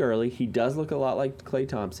 Dawson Gurley. He does look a lot like Klay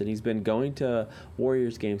Thompson. He's been going to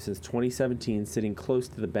Warriors games since 2017, sitting close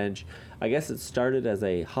to the bench. I guess it started as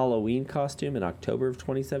a Halloween costume in October of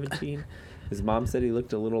 2017. His mom said he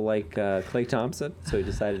looked a little like Klay Thompson, so he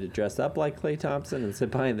decided to dress up like Klay Thompson and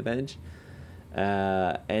sit behind the bench.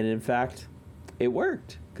 And in fact, it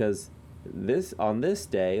worked, because on this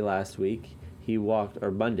day last week, he walked,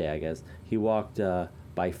 or Monday, I guess, he walked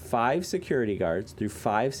by 5 security guards through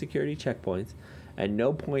 5 security checkpoints. At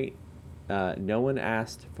no point, no one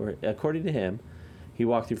asked for, according to him, he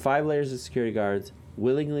walked through 5 layers of security guards,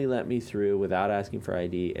 willingly let me through without asking for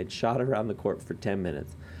ID, and shot around the court for 10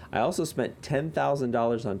 minutes. I also spent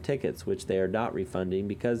 $10,000 on tickets, which they are not refunding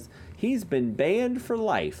because he's been banned for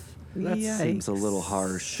life. That seems a little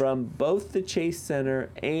harsh. From both the Chase Center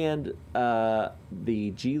and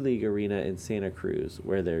the G League Arena in Santa Cruz,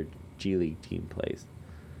 where their G League team plays.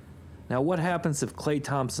 Now, what happens if Klay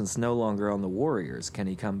Thompson's no longer on the Warriors? Can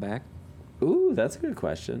he come back? Ooh, that's a good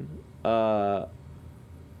question.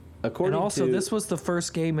 According and also, to, this was the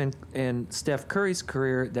first game in Steph Curry's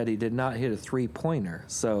career that he did not hit a three-pointer.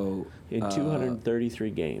 So in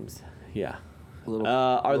 233 games, yeah.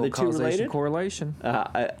 Are the two related? Correlation.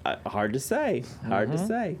 Hard to say. Hard to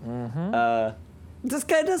say. This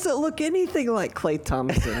guy doesn't look anything like Klay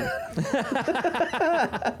Thompson.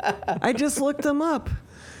 I just looked him up.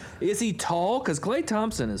 Is he tall? Because Klay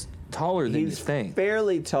Thompson is taller than you He's think.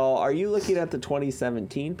 fairly tall. Are you looking at the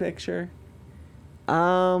 2017 picture?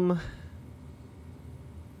 I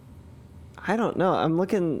don't know. I'm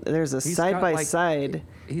looking. There's a He's side got, by like- side.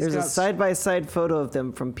 he's There's a got- side by side photo of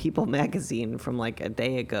them from People magazine from like a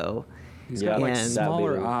day ago. He's Yeah, got like and-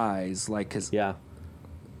 smaller That'd be- eyes, like his Yeah.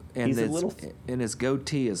 and He's a his, little- and his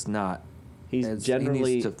goatee is not. He's He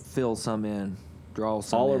generally needs to fill some in, draw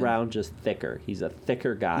some all in. around just thicker. He's a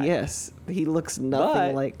thicker guy. Yes, he looks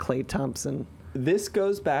nothing But- like Klay Thompson. This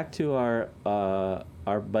goes back to our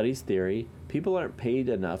buddy's theory. People aren't paid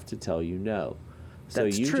enough to tell you no. So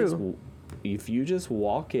That's you true. if you just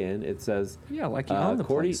walk in, it says Yeah, like you own the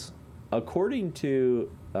place. According to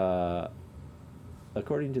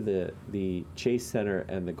the Chase Center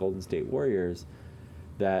and the Golden State Warriors,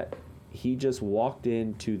 that he just walked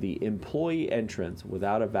into the employee entrance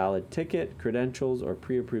without a valid ticket, credentials, or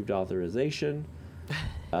pre-approved authorization,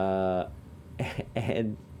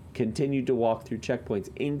 and continued to walk through checkpoints,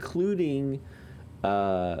 including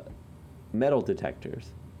metal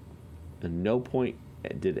detectors. At no point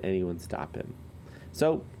did anyone stop him.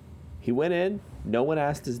 So he went in. No one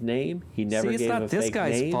asked his name. He never See, it's gave not a this fake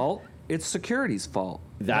guy's name. fault. It's security's fault.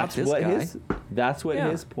 That's not this what guy. Yeah.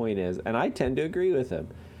 his point is, and I tend to agree with him.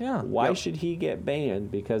 Yeah. Why Yep. should he get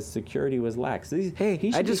banned because security was lax? Hey, he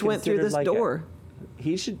I should be just went through considered this like door.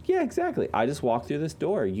 He should, yeah, exactly. I just walked through this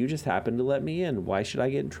door. You just happened to let me in. Why should I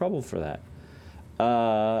get in trouble for that?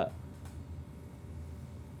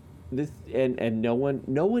 And no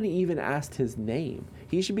one even asked his name.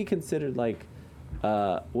 He should be considered like,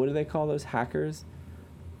 what do they call those hackers?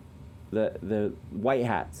 The white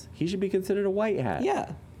hats. He should be considered a white hat.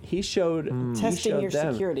 Yeah, He showed he testing showed your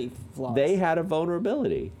them security flaws. They had a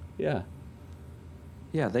vulnerability. Yeah.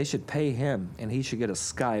 Yeah, they should pay him, and he should get a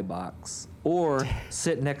skybox. Or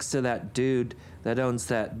sit next to that dude that owns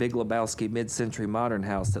that Big Lebowski mid-century modern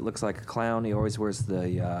house that looks like a clown. He always wears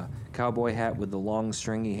the cowboy hat with the long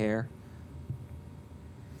stringy hair.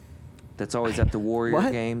 That's always at the Warrior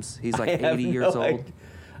What? games. He's like I have 80 years no old. idea.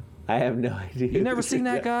 I have no idea. You never seen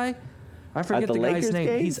that guy? I forget the the guy's Lakers name.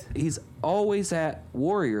 games? He's always at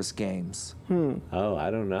Warriors games. Oh, I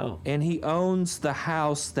don't know. And he owns the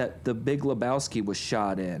house that the Big Lebowski was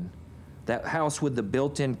shot in. That house with the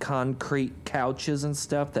built-in concrete couches and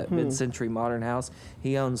stuff, that mid-century modern house.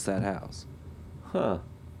 He owns that house. Huh.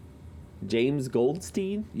 James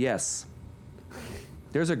Goldstein? Yes.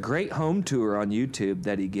 There's a great home tour on YouTube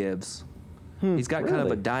that he gives. He's got kind of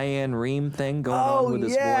Really? a Diane Rehm thing going on with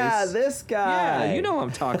his voice. This guy. Yeah, you know what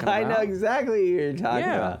I'm talking about. I know exactly who you're talking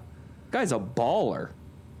about. Guy's a baller.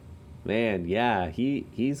 Man, yeah,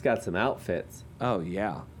 he's got some outfits. Oh,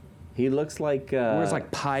 yeah. He looks like Wears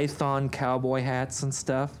like python cowboy hats and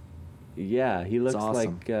stuff. yeah, he looks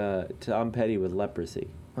awesome. like Tom Petty with leprosy.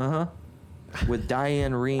 Uh-huh. With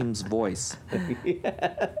Diane Reehm's voice.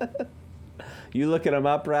 You looking him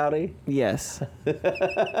up, Rowdy? Yes.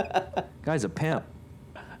 Guy's a pimp.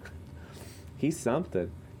 He's something.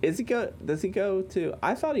 Does he go to?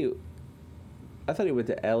 I thought he went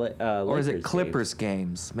to LA. Or is it Lakers Clippers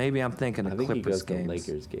games? Maybe I'm thinking games. of I think he Clippers goes to games.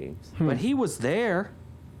 Lakers games. But he was there.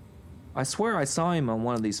 I swear I saw him on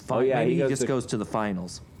one of these finals. yeah, Maybe he he goes just to- goes to the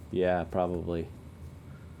finals. Yeah, probably.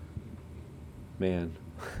 Man,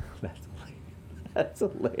 that's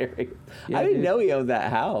hilarious. Yeah, I didn't dude. know he owned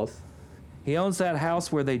that house. He owns that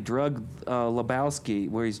house where they drug Lebowski,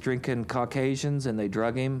 where he's drinking Caucasians and they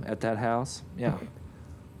drug him at that house. Yeah.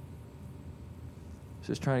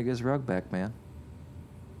 Just trying to get his rug back, man.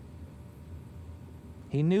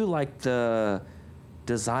 He knew like the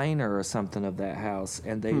designer or something of that house,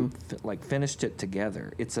 and they finished it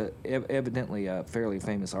together. It's evidently a fairly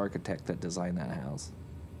famous architect that designed that house.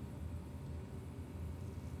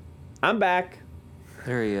 I'm back.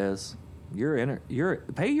 There he is.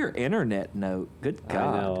 Pay your internet note. Good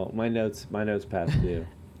God. I know my notes past due.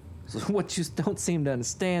 So what you don't seem to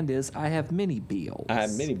understand is I have many bills. I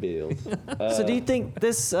have many bills. So do you think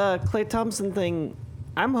this Klay Thompson thing?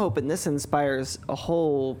 I'm hoping this inspires a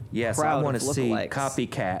whole Yes, crowd I want of to see lookalikes.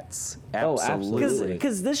 copycats. Oh, Absolutely. absolutely.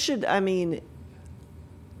 Because this should, I mean,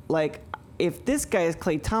 like, if this guy is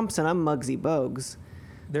Klay Thompson, I'm Muggsy Bogues.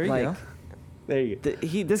 There you like, go. There you go.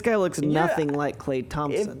 This guy looks Yeah, nothing like Klay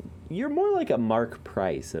Thompson. You're more like a Mark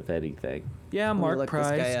Price, if anything. Yeah, me Mark look this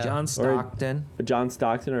guy Price, up. John Stockton. A John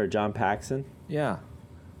Stockton or a John Paxson. Yeah.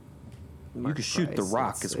 Mark you could shoot the Price, rock,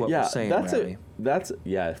 let's is what see. we're saying, Rowdy. That's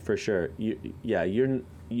yeah, for sure. The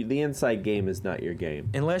inside game is not your game.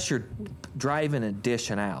 Unless you're driving and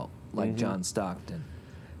dishing out like Mm-hmm. John Stockton.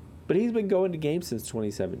 But he's been going to games since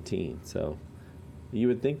 2017, so you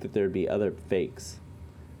would think that there'd be other fakes.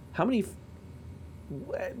 How many?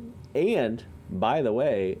 And by the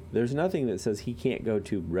way, there's nothing that says he can't go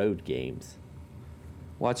to road games.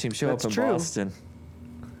 Watch him show That's up in true. Boston.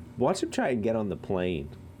 Watch him try and get on the plane.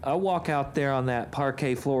 I'll walk out there on that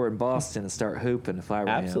parquet floor in Boston and start hooping if I were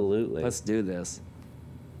him. Absolutely. Let's do this.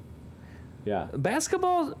 Yeah.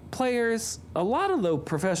 Basketball players, a lot of the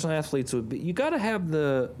professional athletes would be. You got to have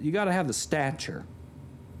the stature.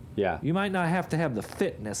 Yeah. You might not have to have the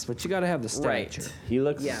fitness, but you got to have the Right. stature. He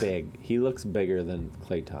looks Yeah. big. He looks bigger than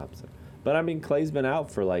Klay Thompson. But I mean, Clay's been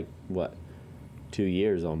out for like what, 2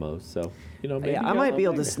 years almost. So maybe Yeah, I go might be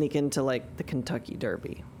able to bigger. sneak into like the Kentucky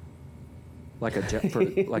Derby. Like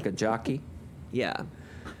like a jockey. Yeah,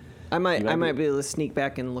 I might You might be- be able to sneak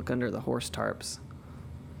back and look under the horse tarps.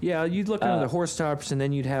 Yeah, you'd look under the horse tops, and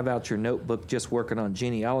then you'd have out your notebook just working on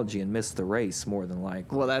genealogy and miss the race more than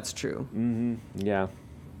likely. Well, that's true. Yeah.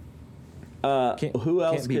 Can't- Who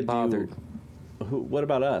else can't be could bothered. What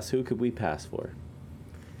about us? Who could we pass for?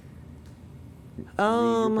 Reed,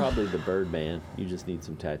 Um, you're probably the Birdman. You just need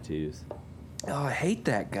some tattoos. Oh, I hate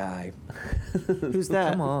that guy. Who's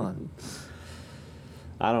that? Come on.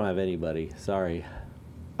 I don't have anybody. Sorry.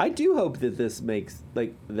 I do hope that this makes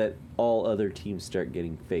that all other teams start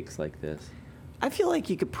getting fakes like this. I feel like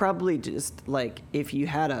you could probably just like if you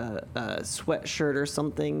had a sweatshirt or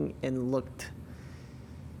something and looked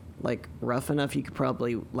like rough enough, you could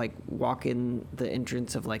probably like walk in the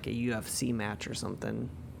entrance of like a UFC match or something.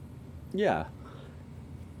 Yeah.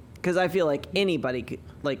 Because I feel like anybody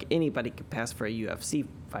could pass for a UFC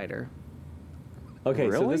fighter. Okay,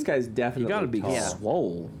 so Really? this guy's definitely You got to be tall.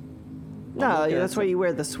 swole. No, looking at that's why some- you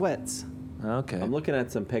wear the sweats. Okay. I'm looking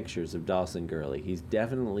at some pictures of Dawson Gurley. He's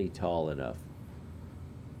definitely tall enough.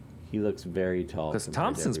 He looks very tall. Because compared to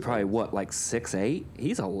Thompson's probably, everybody else. what, like 6'8"?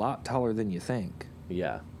 He's a lot taller than you think.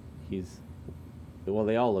 Yeah, well,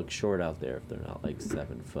 they all look short out there if they're not like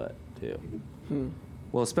 7 foot too.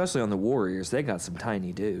 Well, especially on the Warriors, they got some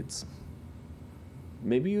tiny dudes.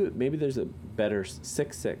 Maybe there's a better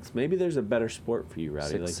 6'6". Maybe there's a better sport for you,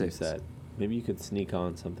 Rowdy, like you 6'6". said. Maybe you could sneak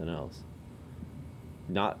on something else.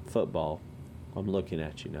 Not football. I'm looking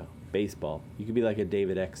at you now. Baseball. You could be like a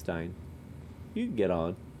David Eckstein. You could get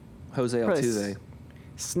on. Jose Probably Altuve.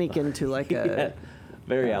 Sneak into like Yeah, a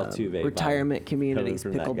very Altuve. vibe retirement communities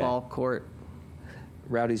coming from that guy. pickleball court.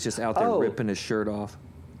 Rowdy's just out there Oh. ripping his shirt off.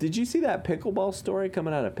 Did you see that pickleball story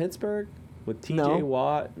coming out of Pittsburgh with TJ No.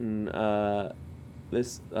 Watt and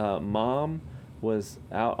this mom was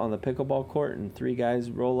out on the pickleball court, and 3 guys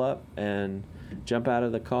roll up and jump out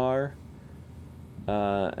of the car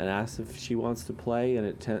and ask if she wants to play, and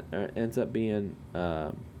it ends up being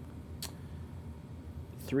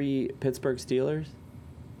 3 Pittsburgh Steelers.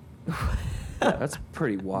 That's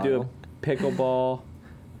pretty wild. Do a pickleball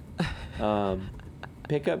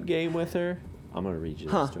pickup game with her. I'm going to read you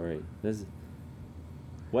the story. This is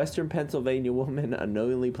Western Pennsylvania woman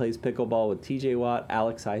unknowingly plays pickleball with TJ Watt,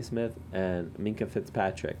 Alex Highsmith, and Minka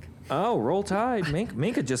Fitzpatrick. Oh, roll tide.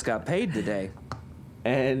 Minka just got paid today.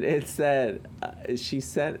 And it said she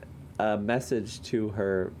sent a message to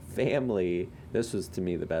her family. This was, to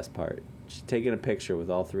me, the best part. She's taking a picture with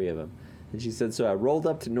all 3 of them. And she said, so I rolled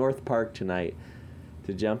up to North Park tonight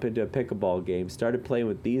to jump into a pickleball game, started playing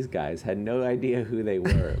with these guys, had no idea who they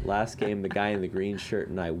were. Last game, the guy in the green shirt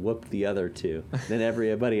and I whooped the other 2. Then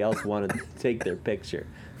everybody else wanted to take their picture.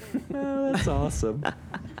 Oh, that's awesome.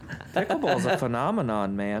 Pickleball's a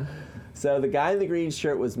phenomenon, man. So the guy in the green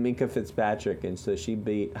shirt was Minka Fitzpatrick, and so she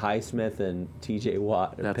beat Highsmith and TJ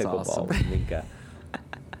Watt in pickleball awesome. with Minka.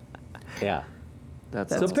 Yeah.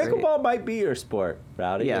 That's So great. pickleball might be your sport,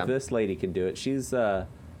 Rowdy. Yeah. If this lady can do it, she's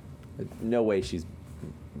no way she's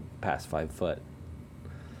past 5 foot.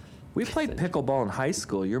 We played pickleball in high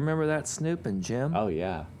school. You remember that, Snoop and Jim? Oh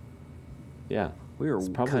yeah, yeah. We were It's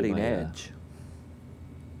probably cutting my, edge.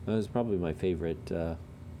 That was probably my favorite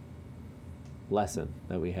lesson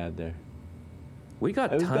that we had there. We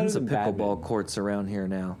got It was tons of better than pickleball badminton. courts around here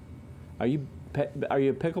now. Are you a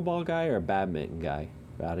pickleball guy or a badminton guy,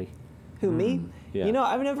 Rowdy? Who, me? Yeah. You know,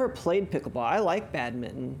 I've never played pickleball. I like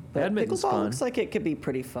badminton, but Badminton's pickleball fun. looks like it could be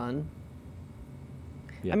pretty fun.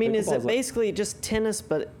 Yeah, I mean, is it pickleball's basically just tennis,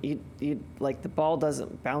 but you like the ball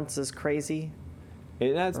doesn't bounce as crazy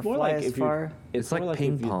That's or more fly like as if you. far? It's more like if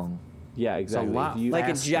ping you- pong. Yeah, exactly. lot If you- like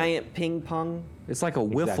faster. a giant ping pong? It's like a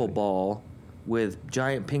wiffle Exactly. ball with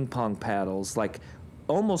giant ping pong paddles, like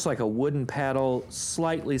almost like a wooden paddle,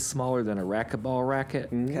 slightly smaller than a racquetball racket.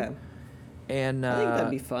 Okay. And I think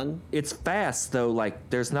that'd be fun. it's fast though. Like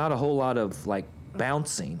there's not a whole lot of like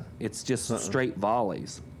bouncing. It's just straight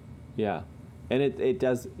volleys. Yeah, and it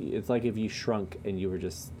does. It's like if you shrunk and you were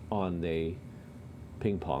just on the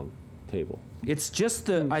ping pong table. It's just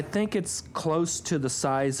the. I think it's close to the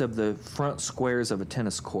size of the front squares of a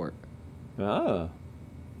tennis court. Oh,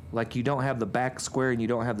 Like you don't have the back square and you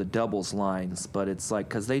don't have the doubles lines, but it's like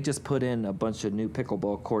because they just put in a bunch of new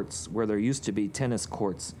pickleball courts where there used to be tennis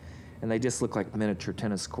courts, and they just look like miniature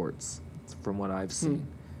tennis courts, from what I've seen.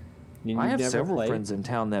 I have several friends in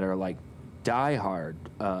town that are like diehard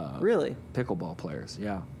Really? pickleball players.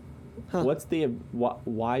 Yeah, What's the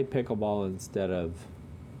why pickleball instead of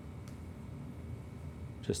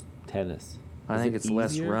just tennis? I Is think it it's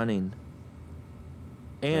less easier? running.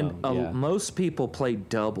 And Oh, yeah. most people play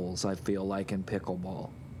doubles, I feel like, in pickleball.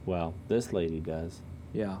 Well, this lady does.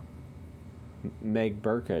 Yeah. Meg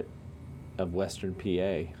Burkett of Western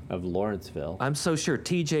PA of Lawrenceville. I'm so sure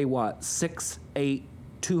TJ Watt, 6'8",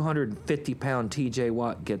 250-pound TJ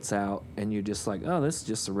Watt gets out, and you're just like, oh, this is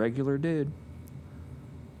just a regular dude.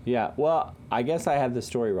 Yeah, well, I guess I had the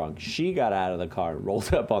story wrong. She got out of the car,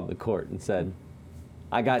 rolled up on the court, and said,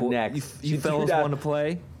 I got next. You She threw fellas down- want to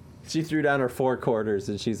play? She threw down her 4 quarters,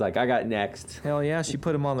 and she's like, I got next. Hell yeah, she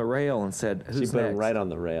put him on the rail and said, who's She put next? him right on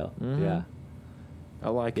the rail. Mhm. Yeah. I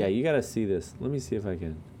like Yeah, it. you got to see this. Let me see if I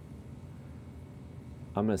can.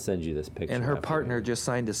 I'm going to send you this picture. And her after partner we- just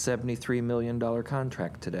signed a $73 million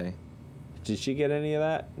contract today. Did she get any of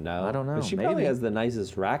that? No. I don't know. But she probably Maybe. has the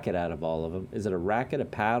nicest racket out of all of them. Is it a racket, a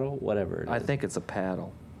paddle, whatever it is? I think it's a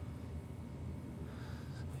paddle.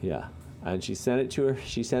 Yeah. And she sent it to her.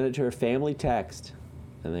 She sent it to her family text,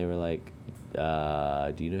 and they were like,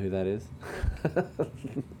 "Do you know who that is?"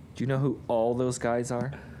 Do you know who all those guys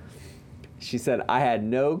are? She said, "I had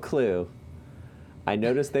no clue. I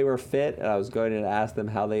noticed they were fit, and I was going to ask them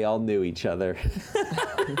how they all knew each other."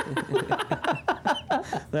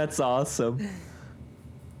 That's awesome.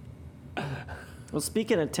 Well,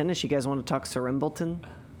 speaking of tennis, you guys want to talk Sir Wimbledon?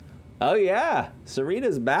 Oh yeah,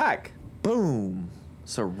 Serena's back. Boom.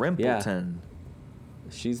 So Rimpleton.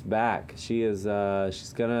 She's back. She is.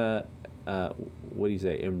 She's gonna. What do you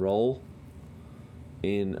say? Enroll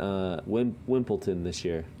in Wimbledon this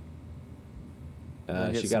year.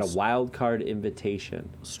 Gonna get She got a some wild card invitation.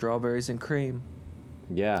 Strawberries and cream.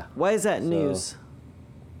 Yeah. Why is that So- news?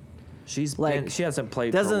 She's Like, been, she hasn't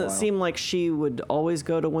played for a Doesn't while. it seem like she would always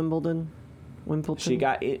go to Wimbledon? Wimbledon? She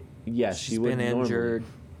got it. Yes, She's she would been normally. injured.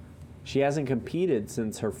 She hasn't competed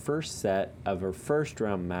since her first set of her first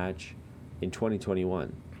round match in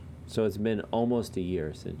 2021. So it's been almost a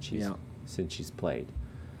year since she's Yeah. since she's played.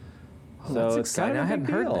 Oh, that's it's exciting. kind of a I big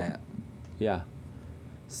hadn't heard deal. that. Yeah.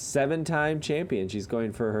 7-time champion. She's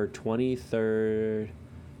going for her 23rd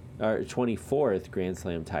or 24th Grand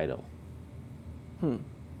Slam title.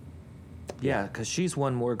 Yeah, because she's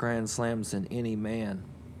won more Grand Slams than any man,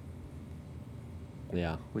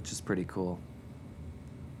 Yeah. which is pretty cool.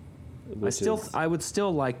 Which I would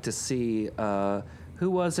still like to see who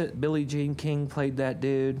was it? Billie Jean King played that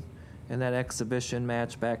dude in that exhibition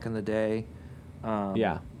match back in the day.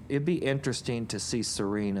 Yeah. It'd be interesting to see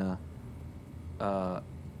Serena,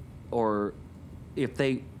 or if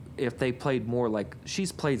they played more like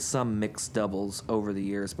she's played some mixed doubles over the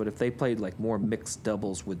years, but if they played like more mixed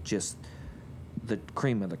doubles with just the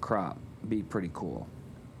cream of the crop, it'd be pretty cool.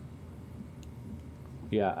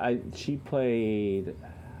 Yeah, she played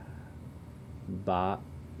Bobby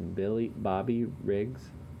Riggs.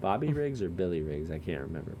 Bobby Riggs or Billy Riggs? I can't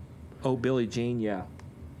remember. Oh, Billie Jean, yeah.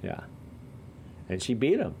 Yeah. And she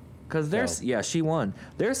beat him. Because she won.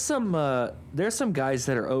 There's some guys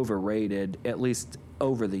that are overrated, at least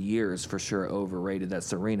over the years, for sure overrated, that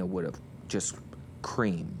Serena would have just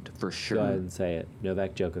creamed for sure. Go ahead and say it.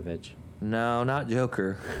 Novak Djokovic. No, not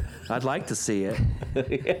Joker. I'd like to see it.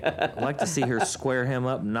 Yeah. I'd like to see her square him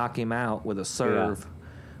up, knock him out with a serve. Yeah.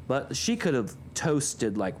 But she could have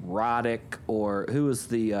toasted like Roddick, or who's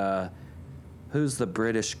the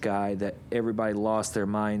British guy that everybody lost their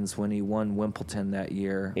minds when he won Wimbledon that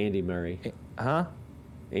year? Andy Murray. Huh?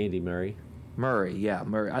 Andy Murray. Murray, yeah,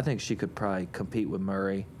 Murray. I think she could probably compete with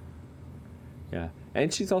Murray. Yeah,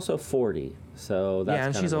 and she's also 40, so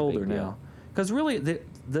that's and she's older now. Because really,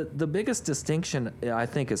 the biggest distinction I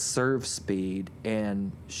think is serve speed,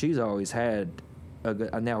 and she's always had a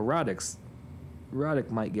good. Now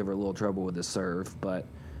Roddick might give her a little trouble with the serve, but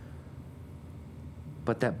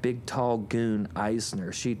that big tall goon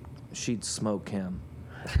Eisner, she'd smoke him.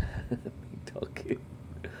 Big tall goon.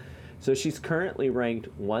 So she's currently ranked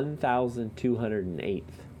 1,208th.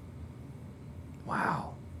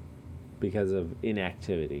 Wow. Because of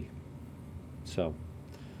inactivity. So.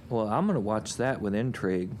 Well, I'm going to watch that with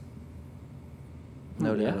intrigue.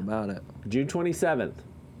 No doubt about it. June 27th.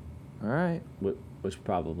 All right. Which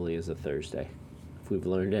probably is a Thursday. If we've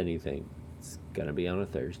learned anything, it's going to be on a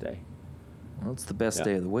Thursday. Well, it's the best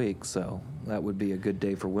day of the week, so that would be a good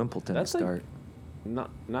day for Wimbledon to start. Like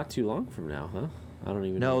not too long from now, huh? I don't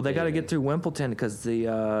even know. No, they got to get through Wimbledon because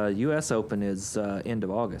the U.S. Open is end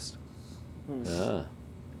of August.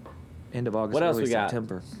 End of August, what else we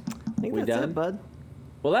September. I think that's done? It, bud.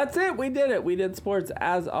 Well, that's it. We did it. We did sports.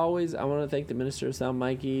 As always, I want to thank the Minister of Sound,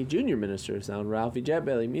 Mikey, Junior Minister of Sound, Ralphie, Jet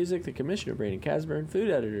Bailey Music, the Commissioner, Brandon Casburn,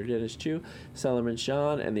 Food Editor, Dennis Chu, Sellerman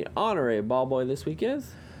Sean, and the honorary ball boy this week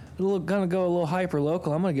is... Going to go a little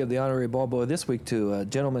hyper-local. I'm going to give the honorary ball boy this week to a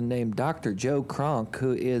gentleman named Dr. Joe Kronk,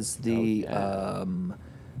 who is the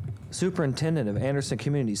superintendent of Anderson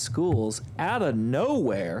Community Schools. Out of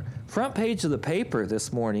nowhere, front page of the paper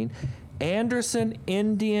this morning, Anderson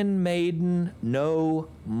Indian Maiden no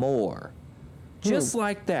more. Just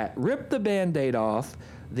like that. Rip the Band-Aid off.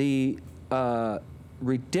 The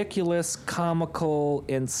ridiculous, comical,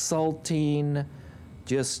 insulting...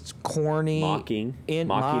 just corny, mocking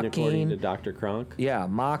according to Dr. Kronk. Yeah,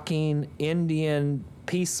 mocking Indian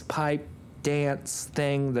peace pipe dance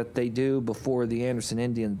thing that they do before the Anderson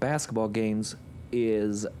Indian basketball games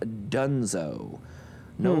is dunzo.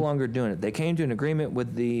 No longer doing it. They came to an agreement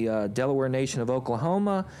with the Delaware Nation of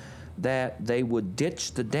Oklahoma that they would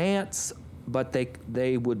ditch the dance, but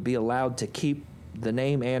they would be allowed to keep the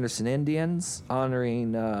name Anderson Indians,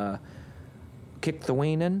 honoring Kick the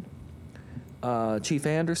Weenin'. Chief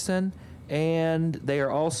Anderson, and they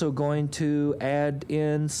are also going to add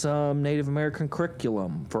in some Native American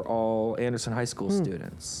curriculum for all Anderson High School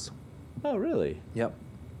students. Oh, really? Yep.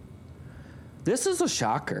 This is a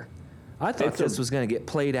shocker. I thought this was going to get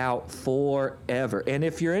played out forever. And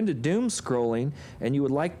if you're into doom scrolling and you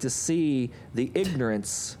would like to see the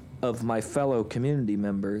ignorance of my fellow community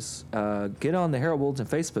members, get on the Harold Woolton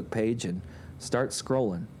Facebook page and start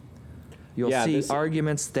scrolling. You'll see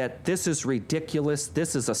arguments that this is ridiculous,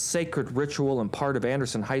 this is a sacred ritual and part of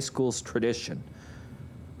Anderson High School's tradition.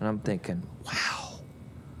 And I'm thinking, wow.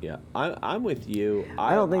 Yeah, I'm with you.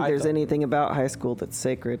 I don't think there's anything about high school that's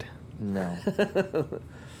sacred. No.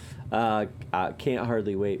 Can't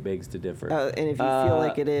hardly wait begs to differ. And if you feel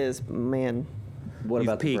like it is, man. What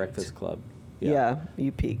about peaked. the Breakfast Club? Yeah,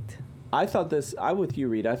 you peaked. I'm with you,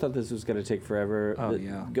 Reed. I thought this was going to take forever. Oh,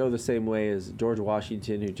 yeah. Go the same way as George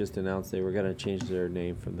Washington, who just announced they were going to change their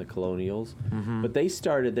name from the Colonials. Mm-hmm. But they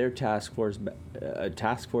started their task force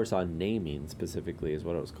on naming, specifically, is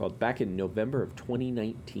what it was called, back in November of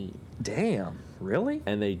 2019. Damn, really?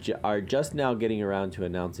 And they are just now getting around to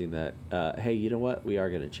announcing that, hey, you know what? We are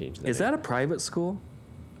going to change that. Is that a private school?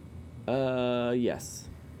 Yes.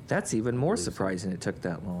 That's even more surprising it took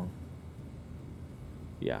that long.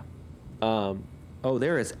 Yeah. Oh,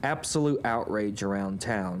 there is absolute outrage around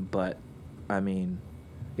town, but I mean,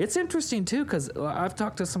 it's interesting too because I've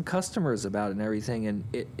talked to some customers about it and everything, and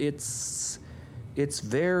it's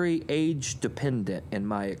very age dependent in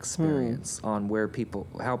my experience on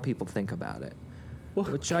how people think about it, Well,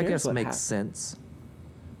 which I guess makes sense.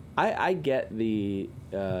 I get the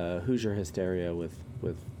Hoosier hysteria with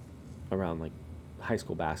around like high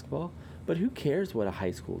school basketball, but who cares what a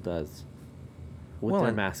high school does with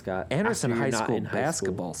their mascot? Anderson after High you're not School in high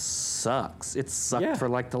basketball sucks. It's sucked for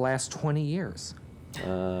like the last 20 years.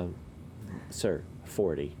 Sir,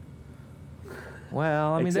 40.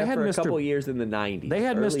 Well, I mean, Except they had for Mr. a couple years in the 90s. They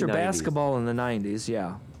had early Mr. 90s. Basketball in the 90s,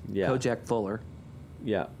 yeah. Yeah. Kojak Fuller.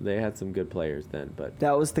 Yeah, they had some good players then, but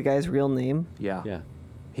That was the guy's real name. Yeah. yeah.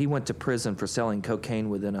 He went to prison for selling cocaine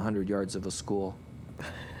within 100 yards of a school.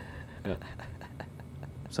 Yeah.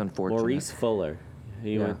 It's unfortunate. Maurice Fuller.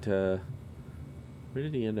 He Yeah. went to... Where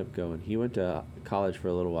did he end up going? He went to college for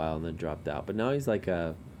a little while and then dropped out. But now he's like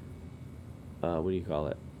a... what do you call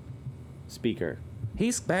it? Speaker.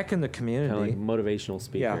 He's back in the community. Kind of like motivational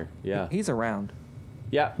speaker. Yeah. He's around.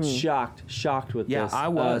 Yeah. Shocked with Yeah, this. I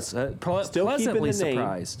was still pleasantly keeping the name.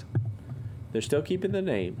 surprised. They're still keeping the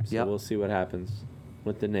name, so Yep. we'll see what happens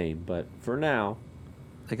with the name. But for now,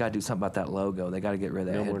 They got to do something about that logo. They got to get rid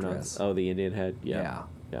of that no more headdress. nuts. Oh, the Indian head? Yeah. Yeah.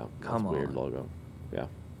 Yeah. Come That's a weird on. logo. Yeah.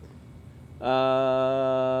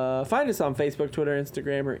 Find us on Facebook, Twitter,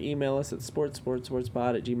 Instagram, or email us at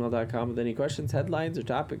sportspod@gmail.com with any questions, headlines, or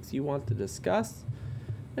topics you want to discuss.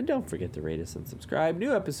 And don't forget to rate us and subscribe.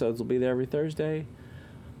 New episodes will be there every Thursday,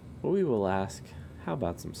 where we will ask, how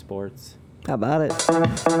about some sports? How about it?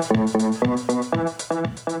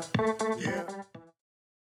 Yeah.